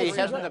 Hasn't I think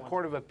hasn't that- the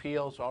Court of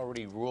Appeals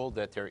already ruled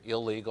that they're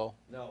illegal?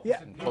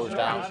 Yeah. Closed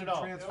down? Not at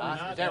all. Is Not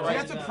that at all. right?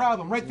 That's a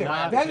problem right there.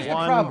 Not That is the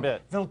one problem.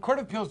 bit. The Court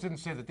of Appeals didn't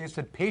say that. They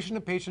said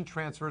patient-to-patient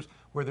transfers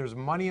where there's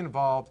money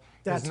involved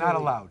That's is not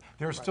illegal. allowed.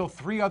 There are still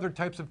 3 other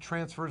types of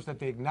transfers that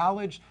they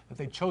acknowledge that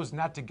they chose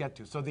not to get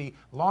to. So the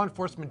law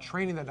enforcement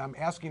training that I'm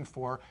asking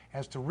for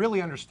as to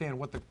really understand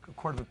what the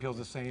Court of Appeals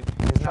is saying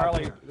is not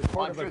Charlie, there. the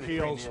Court I'm of sure the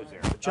training Appeals, is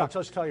there. I'll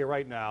just tell you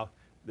right now,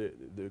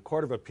 the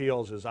Court of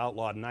Appeals has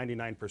outlawed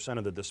 99%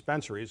 of the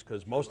dispensaries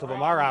because most of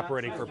them are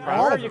operating for profit.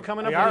 Why are you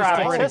coming up They with are these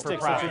operating for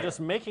statistics that profit. you're just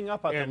making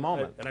up at the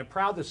moment? And I'm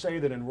proud to say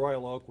that in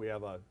Royal Oak, we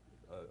have a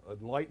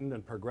enlightened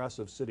and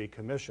progressive city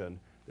commission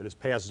that has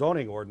passed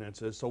zoning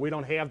ordinances, so we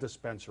don't have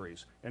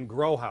dispensaries and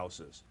grow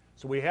houses.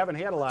 So we haven't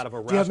had a lot of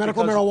arrests. Do you have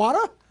medical because-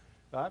 marijuana?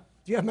 Huh?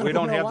 Do you have We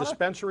medical don't have marijuana?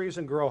 dispensaries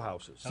and grow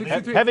houses.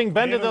 Having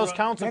been to Never those wrote-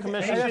 council Hey,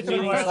 commissions hey, meetings,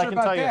 professor I can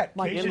about tell you, that.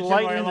 Mike,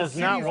 enlightened Royal is Oak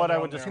not City what I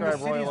down would there. Can the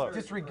describe Royal cities Oak.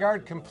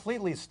 disregard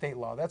completely state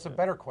law? That's a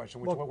better question,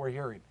 which is what we're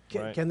hearing.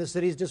 Can the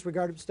cities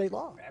disregard state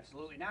law?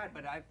 Absolutely not.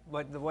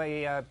 But the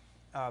way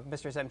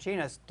Mr.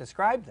 Semchina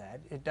described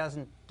that, it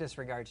doesn't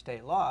disregard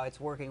state law.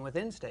 It's working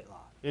within state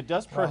law. It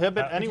does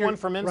prohibit anyone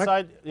from Rick-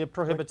 inside, it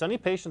prohibits any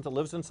patient that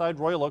lives inside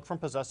Royal Oak from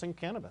possessing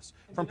cannabis,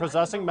 from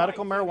possessing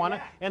medical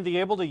marijuana, and be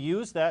able to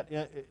use that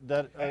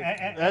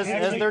as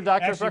their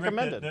doctors Actually, Rick,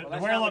 recommended. Well,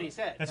 that's not what he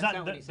said. That's not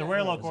what he The said.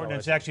 Royal Oak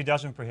ordinance actually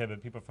doesn't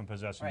prohibit people from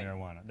possessing Right.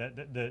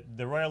 marijuana.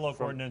 The Royal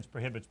Oak ordinance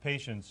prohibits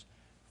patients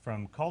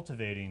from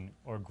cultivating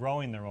or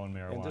growing their own marijuana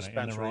in their own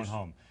dispensaries.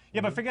 home. Yeah,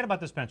 but forget about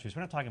dispensaries.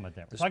 We're not talking about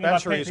that. We're talking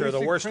Dispensaries about are the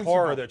basic worst principle.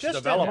 horror that's Just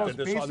developed the in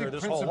this, most under basic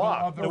this whole principle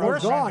law. of the We're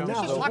right gone to now. know.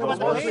 Let's talk about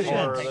the Most cities patients.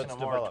 have Let's taken a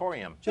develop.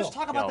 moratorium. Just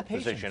talk about the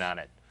Position patients. on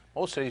it.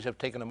 Most cities have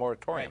taken a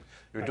moratorium.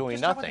 They're doing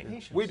Just talk about the nothing.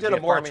 patients. We Be did it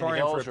a Farmington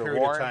moratorium for Hills a or period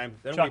of Warren. time.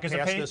 Then Chuck, we is a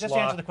passed pa- this just law,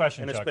 answer the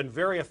question, and it's Chuck. been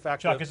very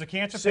effective. Chuck, is a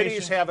cancer Cities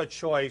patient- have a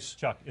choice.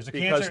 Chuck, is a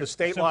because cancer the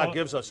state law simple-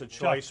 gives us a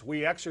Chuck, choice.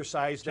 We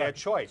exercise that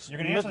choice. You're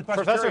going to answer the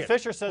question. Professor period.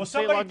 Fisher Will said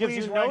state law somebody gives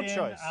you please no write in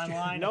choice.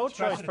 online No and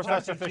express choice, to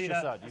Professor Chuck Fisher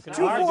Semchina, said. You can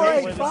our argue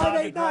argument with is the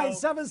allowed to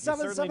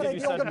 589-777 You certainly did. You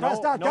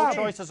said no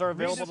choices are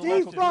available to Steve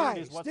local Fry,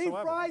 communities Steve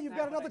whatsoever. Fry, you've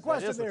got another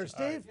question is what there, you-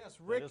 Steve. Yes,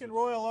 Rick in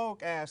Royal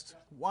Oak asked,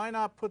 why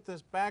not put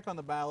this back on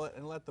the ballot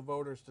and let the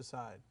voters decide?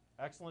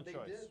 Excellent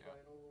choice.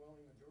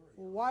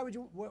 Why would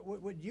you?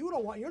 What you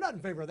don't want? You're not in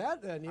favor of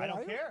that, then? I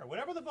don't care.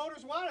 Whatever the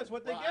voters want is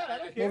what they get. I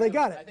don't care. Well, they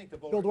got I it. think the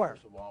Bill voters, Dwyer.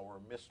 first of all, were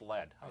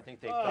misled. I think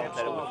they felt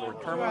that it was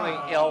for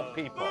terminally ill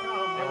people. They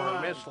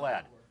were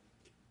misled.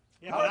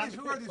 Yeah, but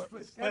Who are these?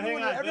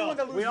 hang on, Everyone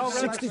that Bill. loses all read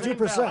the election-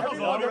 62%. Everyone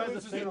voter. that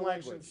loses an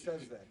election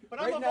says that. But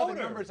I'm Right a now, the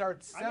voter. numbers are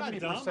I'm not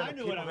dumb. 70% I of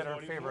knew people what I was that are in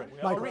voting favor. for.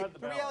 The Michael. re-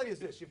 The reality is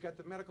this: you've got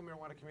the medical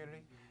marijuana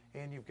community,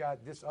 and you've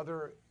got this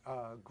other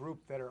group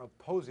that are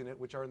opposing it,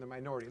 which are in the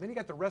minority. Then you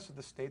got the rest of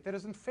the state that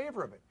is in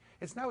favor of it.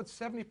 It's now at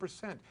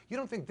 70%. You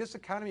don't think this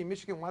economy in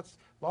Michigan wants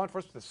law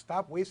enforcement to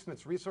stop wasting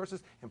its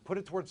resources and put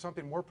it towards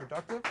something more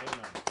productive?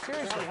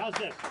 Seriously. Charlie, how's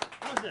this?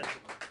 How's this?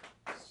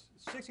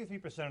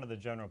 63% of the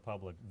general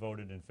public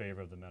voted in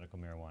favor of the Medical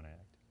Marijuana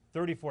Act.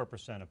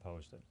 34%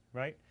 opposed it,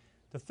 right?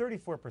 The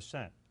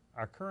 34%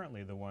 are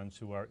currently the ones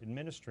who are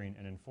administering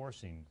and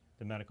enforcing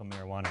the Medical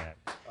Marijuana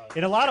Act.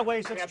 In a lot of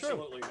ways, that's true.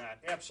 Absolutely not.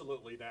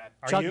 Absolutely not.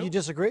 Are Chuck, you? you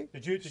disagree?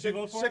 Did you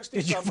vote for it?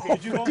 Did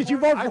you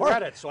vote I for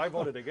read it? it, so I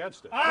voted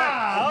against it.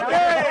 Ah,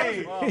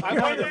 okay. I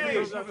wanted to be.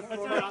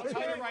 I'll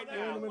tell you right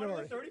now.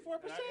 34%.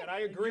 And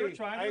I agree. You're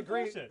trying to I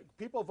agree. enforce it.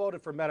 People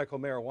voted for medical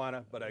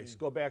marijuana, but I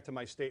go back to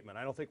my statement.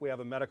 I don't think we have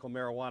a medical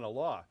marijuana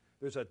law.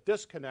 There's a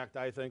disconnect,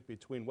 I think,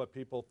 between what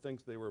people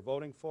think they were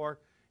voting for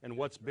and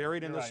what's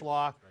buried in You're this right.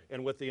 law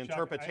and with the Chuck,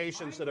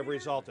 interpretations that have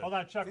resulted. Hold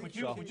on, Chuck. Would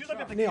you look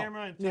at the Neil,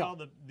 camera and Neil.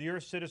 tell your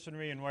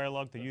citizenry in Royal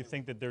Oak that you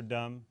think that they're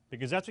dumb?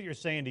 Because that's what you're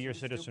saying to your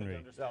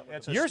citizenry. No,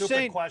 it's a You're stupid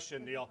saying-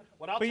 question, Neil.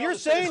 What I'll But tell you're the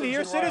saying to citizens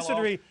your in Royal Oak-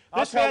 citizenry, I'll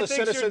this tell man the thinks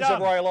you're citizens dumb.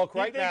 of Royal Oak He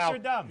right thinks now you're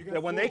dumb.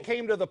 that when they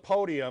came to the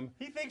podium,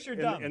 He thinks you're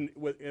dumb. and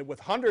with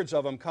hundreds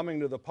of them coming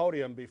to the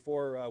podium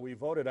before we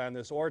voted on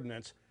this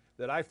ordinance,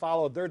 that I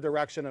followed their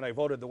direction and I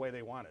voted the way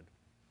they wanted.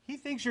 He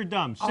thinks you're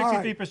dumb. All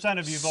right. 63%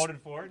 of you voted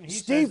for it, and he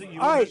says Steve, that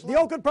you all were right,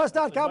 misled.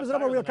 theoaklandpress.com is the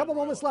number. We have a couple Better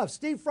than moments left.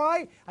 Steve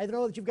Fry, I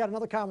know that you've got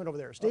another comment over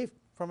there. Steve?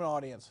 From an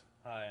audience.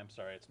 Hi, I'm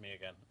sorry, it's me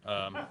again.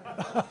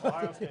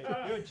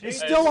 It's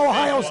still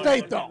Ohio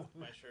State, though.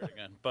 My shirt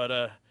again,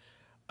 but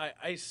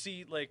I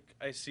see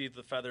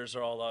the feathers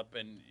are all up,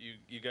 and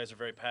you guys are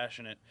very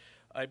passionate.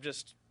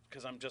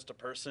 Because I'm just a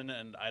person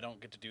and I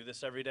don't get to do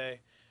this every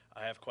day.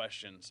 I have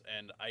questions,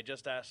 and I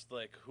just asked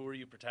who are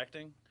you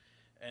protecting,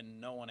 and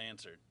no one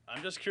answered.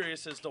 I'm just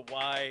curious as to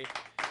why,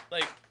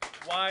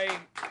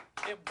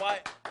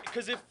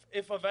 because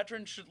if a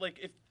veteran should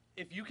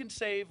if you can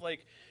save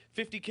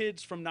 50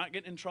 kids from not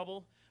getting in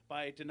trouble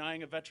by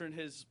denying a veteran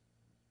his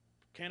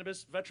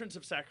cannabis, veterans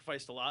have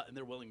sacrificed a lot and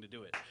they're willing to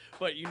do it.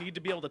 But you need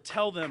to be able to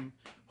tell them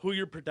who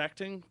you're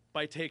protecting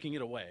by taking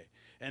it away.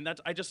 And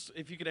that's,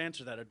 if you could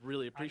answer that, I'd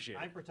really appreciate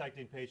I'm it.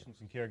 protecting patients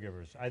and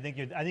caregivers. I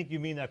think you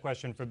mean that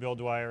question for Bill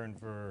Dwyer and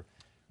for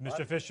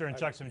Mr. Fisher and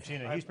Chuck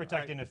Simchina. He's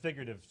protecting a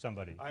figurative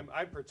somebody. I'm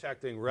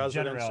protecting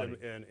residents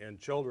Generality. and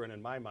children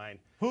in my mind.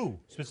 Who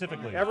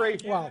specifically?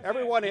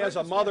 Everyone has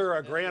a mother or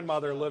a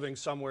grandmother living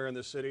somewhere in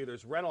the city.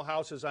 There's rental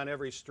houses on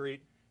every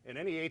street. And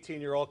any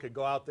 18-year-old could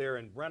go out there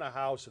and rent a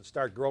house and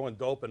start growing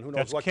dope, and who knows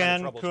That's what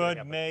can, kind of trouble's gonna could,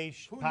 happen. may,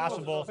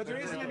 possible. But there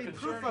isn't any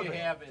proof You of it.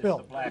 have is Bill.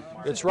 the black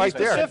market. It's right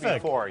there.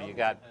 Specific. Before, you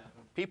got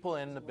people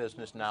in the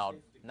business now,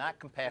 not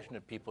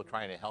compassionate people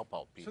trying to help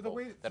out people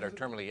that are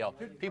terminally ill,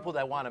 people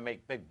that want to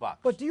make big bucks.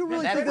 But do you And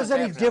really that's think there's what's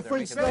any happening out there,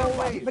 difference, making big though?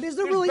 bucks. But is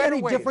there There's really better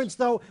any ways. difference,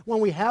 though,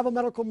 when we have a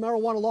medical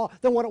marijuana law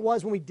than what it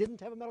was when we didn't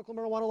have a medical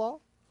marijuana law?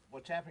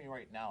 What's happening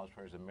right now as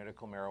far as the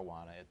medical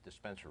marijuana at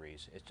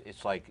dispensaries,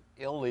 it's like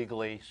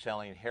illegally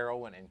selling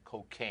heroin and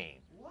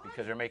cocaine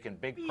because they're making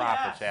big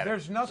profits at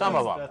There's it. nothing- Some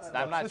of them. that's-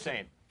 I'm not listen.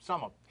 saying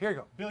some of them. Here you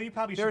go. Bill, you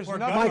probably There's support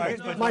nothing- gun Mike,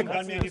 rights, but Mike,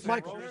 gun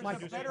manufacturers Mike,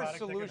 produce There's a better products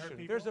that can hurt solution.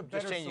 people. There's a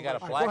better Just saying you solution. got a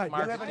Go black ahead. You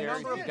market have a there.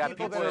 number of You got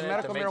people people that are in it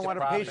medical to make the marijuana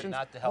profit, patients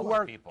not to help who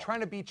are people. trying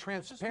to be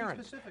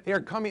transparent. They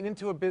are coming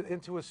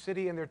into a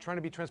city and they're trying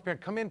to be transparent.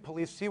 Come in,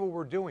 police, see what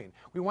we're doing.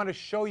 We want to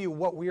show you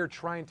what we are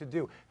trying to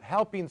do.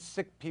 Helping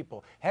sick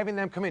people, having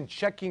them come in,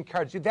 checking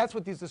cards. That's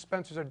what these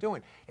dispensers are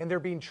doing. And they're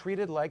being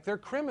treated like they're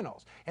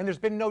criminals. And there's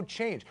been no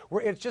change.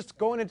 It's just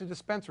going into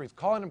dispensaries,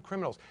 calling them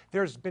criminals.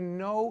 There's been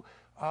no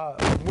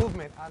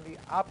movement on the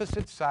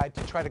opposite side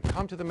to try to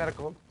come to the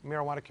medical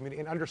marijuana community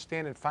and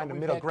understand and find a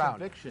middle ground.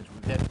 Convictions.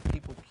 We've had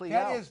people plea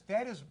out.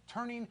 That is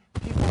turning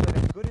people that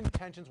have good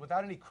intentions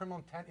without any criminal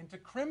intent into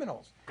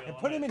criminals and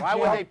putting them in Why jail.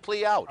 would they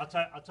plea out?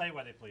 I'll tell you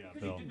why they plea out,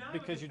 Bill.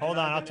 Because you Hold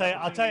on, I'll tell you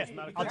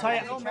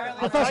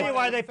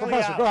why they plea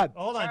Professor, out. go ahead.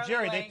 Hold on, Charlie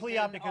Jerry, they plea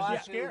out Langton because they're ought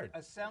to scared.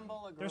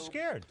 Assemble a They're group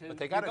scared. to But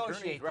they got negotiate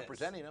attorneys this.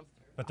 representing them.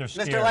 But they're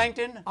scared. Mr.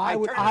 Langton, I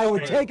would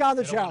turn it take on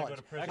the They don't wanna go challenge.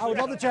 to prison. I would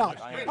love the challenge.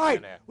 I All right,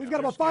 understand that. we've got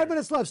about 5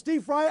 minutes left.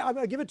 Steve Fry, I'm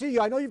going to give it to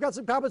you. I know you've got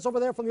some comments over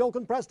there from the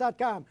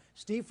oaklandpress.com.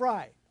 Steve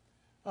Fry.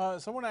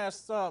 Someone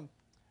asked,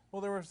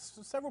 well, there were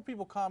several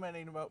people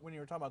commenting about when you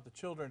were talking about the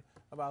children,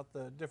 about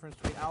the difference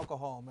between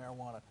alcohol and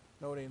marijuana,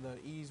 noting the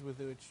ease with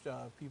which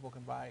people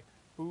can buy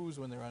booze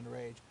when they're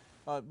underage.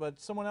 But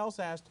someone else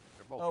asked,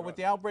 with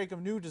the outbreak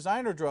of new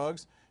designer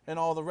drugs and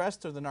all the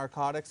rest of the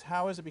narcotics,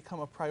 how has it become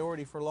a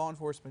priority for law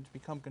enforcement to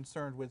become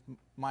concerned with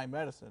my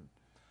medicine?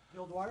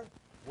 Bill Dwyer.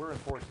 We're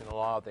enforcing the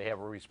law. They have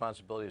a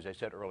responsibility, as I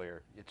said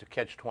earlier. It's a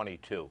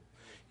catch-22.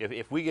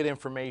 If we get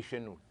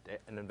information,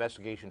 an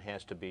investigation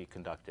has to be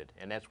conducted,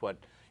 and that's what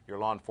your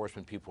law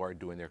enforcement people are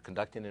doing. They're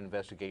conducting an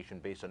investigation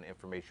based on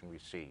information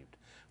received.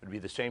 It would be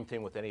the same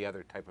thing with any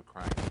other type of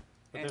crime.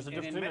 But there's a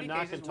And difference in between a many knock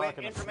cases, and talk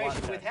and a SWAT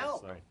information tactic.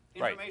 withheld. Right,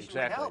 Information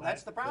exactly. withheld.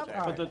 That's the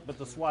problem. But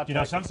the SWAT You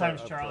know, tactics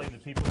sometimes, are- Charlie, the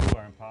people who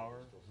are in power,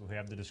 who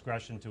have the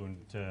discretion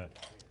to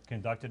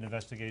conduct an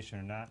investigation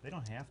or not, they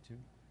don't have to.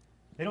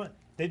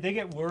 They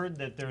get word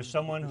that there's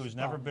someone who's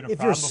never been a If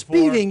problem you're before.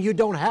 speeding, you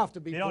don't have to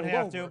be They don't pulled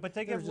have over. to, but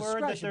they get There's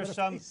word that discretion, there's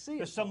but if they see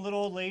it, some little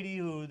old lady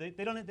who they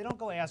don't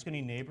go ask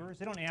any neighbors.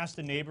 They don't ask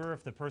the neighbor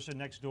if the person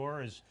next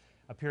door has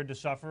appeared to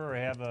suffer or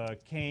have a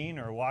cane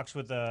or walks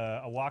with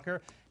a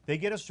walker. They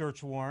get a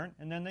search warrant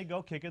and then they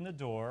go kick in the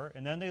door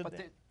and then But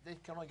they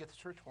can only get the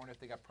search warrant if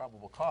they got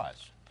probable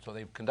cause. So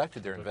they've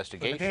conducted their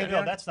investigation.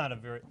 Bill, that's not a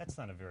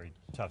very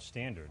tough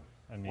standard.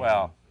 I mean,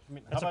 Well,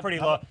 that's a pretty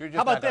low. You're just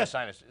How about not gonna this?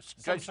 sign a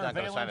judge's not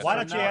going to sign a Why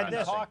search don't you add warrant on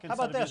this? nothing. How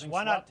about this?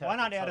 Why not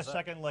add a How's that?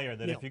 second layer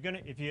that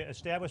if you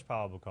establish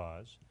probable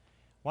cause,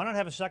 why not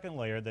have a second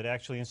layer that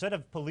actually, instead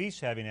of police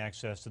having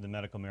access to the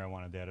medical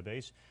marijuana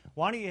database,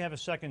 why don't you have a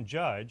second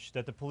judge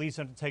that the police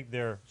undertake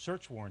their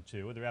search warrant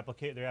to, their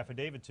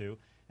affidavit to,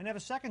 and have a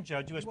second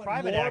judge who has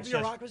private more access.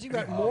 bureaucracy? You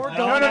got more No,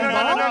 going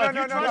on.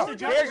 no. No. trust the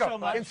judge There you so go.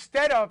 much-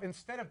 Instead of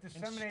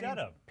disseminating Instead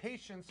of.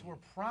 patients who were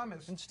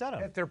promised Instead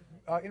of. that their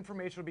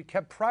information would be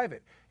kept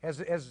private, as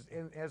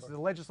the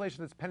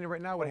legislation that's pending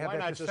right now would have Why that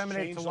not just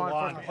disseminated change to the law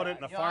law and enforcement. put it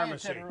in a You know, I had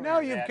said pharmacy? earlier No,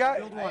 you've that-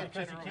 got- I had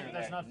said That's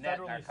earlier not that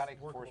federally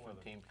narcotic workable.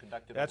 enforcement team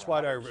conducted That's over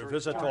what our 100 search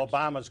visit to warrants.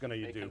 Obama's going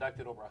to They do.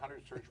 conducted over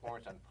 100 search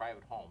warrants on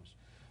private homes.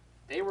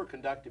 They were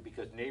conducted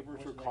because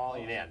neighbors were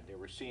calling in. They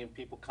were seeing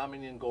people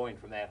coming and going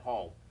from that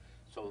home.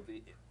 So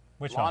the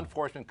Which law home?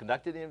 enforcement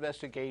conducted the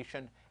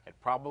investigation, had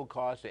probable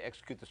cause to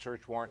execute the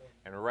search warrant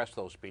and arrest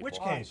those people. Which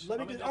case?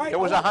 Let me all right, There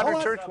was hold on, 100 hold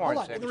on, search hold warrants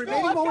on. In the executed.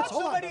 remaining moments, so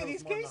hold on. many of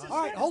these cases. All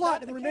right, That's hold not on. In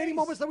the the remaining case.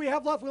 moments that we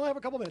have left, we only have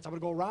a couple minutes. I'm going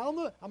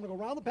to go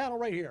around the panel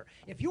right here.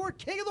 If you were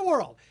king of the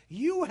world,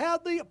 you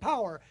had the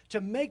power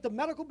to make the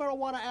Medical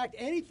Marijuana Act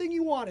anything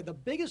you wanted. The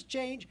biggest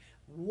change,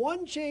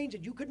 one change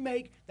that you could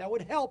make that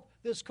would help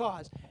this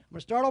cause. I'm going to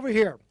start over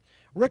here.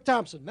 Rick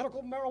Thompson,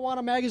 Medical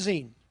Marijuana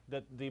Magazine.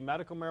 That the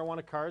medical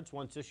marijuana cards,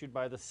 once issued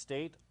by the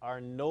state,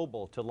 are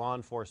noble to law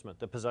enforcement.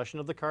 The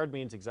possession of the card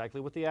means exactly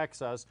what the act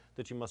says,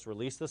 that you must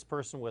release this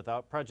person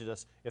without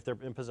prejudice if they're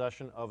in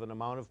possession of an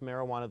amount of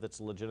marijuana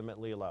that's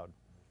legitimately allowed.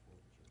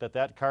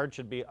 That card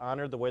should be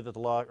honored the way that the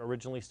law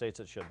originally states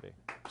it should be.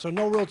 So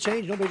no real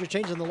change, no major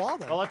change in the law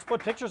then. Well, let's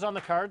put pictures on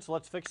the cards.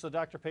 Let's fix the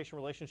doctor-patient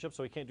relationship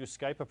so we can't do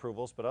Skype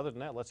approvals. But other than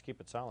that, let's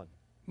keep it solid.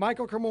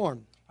 Michael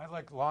Cremorne. I'd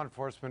like law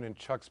enforcement and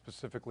Chuck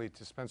specifically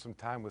to spend some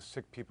time with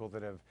sick people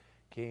that have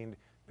gained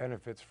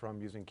benefits from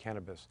using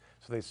cannabis.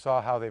 So they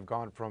saw how they've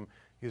gone from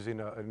using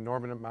an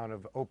enormous amount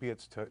of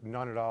opiates to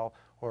none at all,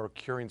 or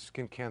curing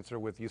skin cancer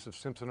with use of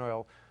Simpson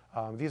oil.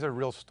 These are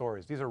real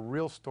stories. These are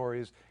real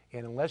stories,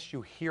 and unless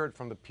you hear it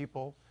from the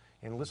people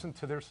and listen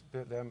to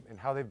them and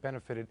how they've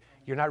benefited,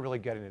 you're not really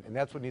getting it. And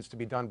that's what needs to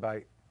be done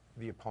by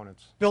the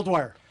opponents. Bill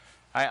Dwyer.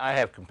 I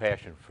have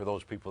compassion for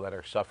those people that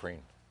are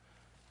suffering,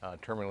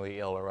 terminally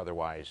ill or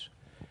otherwise.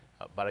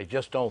 But I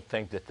just don't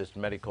think that this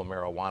medical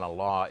marijuana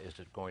law is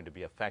going to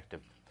be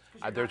effective.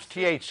 There's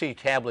THC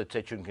tablets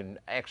that you can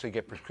actually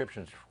get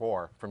prescriptions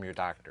for from your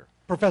doctor.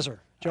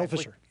 Professor Joe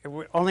Fisher.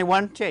 Only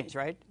one change,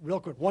 right? Real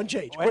quick, one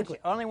change, quickly.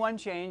 Only one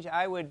change.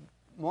 I would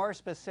more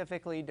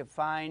specifically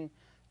define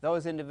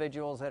those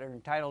individuals that are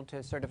entitled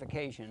to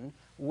certification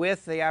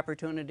with the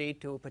opportunity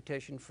to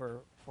petition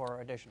for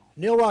additional.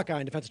 Neil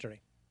Rockine, defense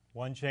attorney.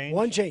 One change?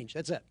 One change,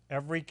 that's it.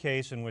 Every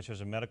case in which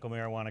there's a medical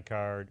marijuana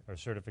card or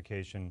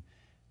certification,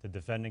 the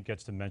defendant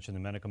gets to mention the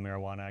Medical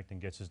Marijuana Act and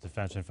gets his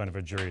defense in front of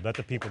a jury. Let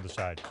the people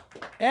decide.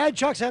 Add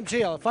Chuck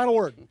Samchia, final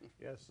word.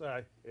 Yes,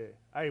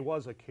 I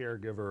was a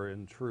caregiver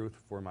in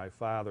truth for my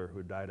father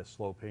who died a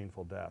slow,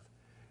 painful death.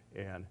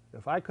 And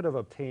if I could have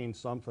obtained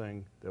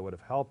something that would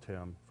have helped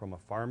him from a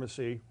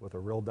pharmacy with a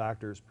real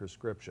doctor's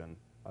prescription,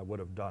 I would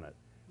have done it.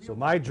 So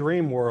my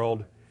dream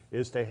world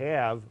is to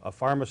have a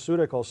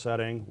pharmaceutical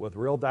setting with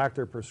real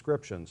doctor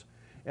prescriptions.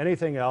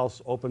 Anything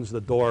else opens the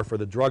door for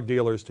the drug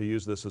dealers to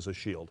use this as a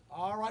shield.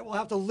 All right, we'll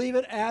have to leave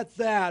it at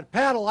that.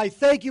 Panel, I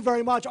thank you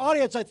very much.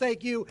 Audience, I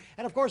thank you.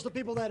 And of course, the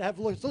people that have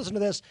listened to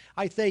this,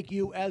 I thank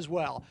you as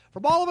well.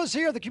 From all of us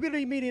here at the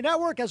Community Media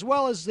Network, as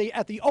well as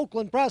at the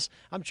Oakland Press,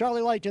 I'm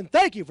Charlie Lighton.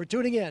 Thank you for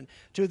tuning in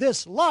to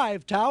this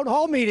live town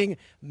hall meeting,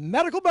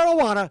 Medical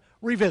Marijuana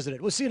Revisited.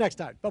 We'll see you next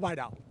time. Bye-bye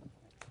now.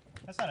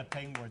 That's not a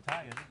pegboard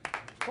tie, is it?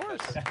 Of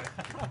course. Good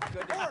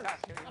to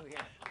talk to you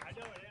again. I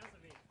know it has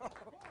to be.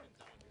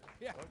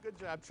 Well, good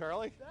job,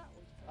 Charlie.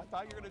 I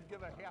thought you were going to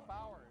give a half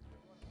hour.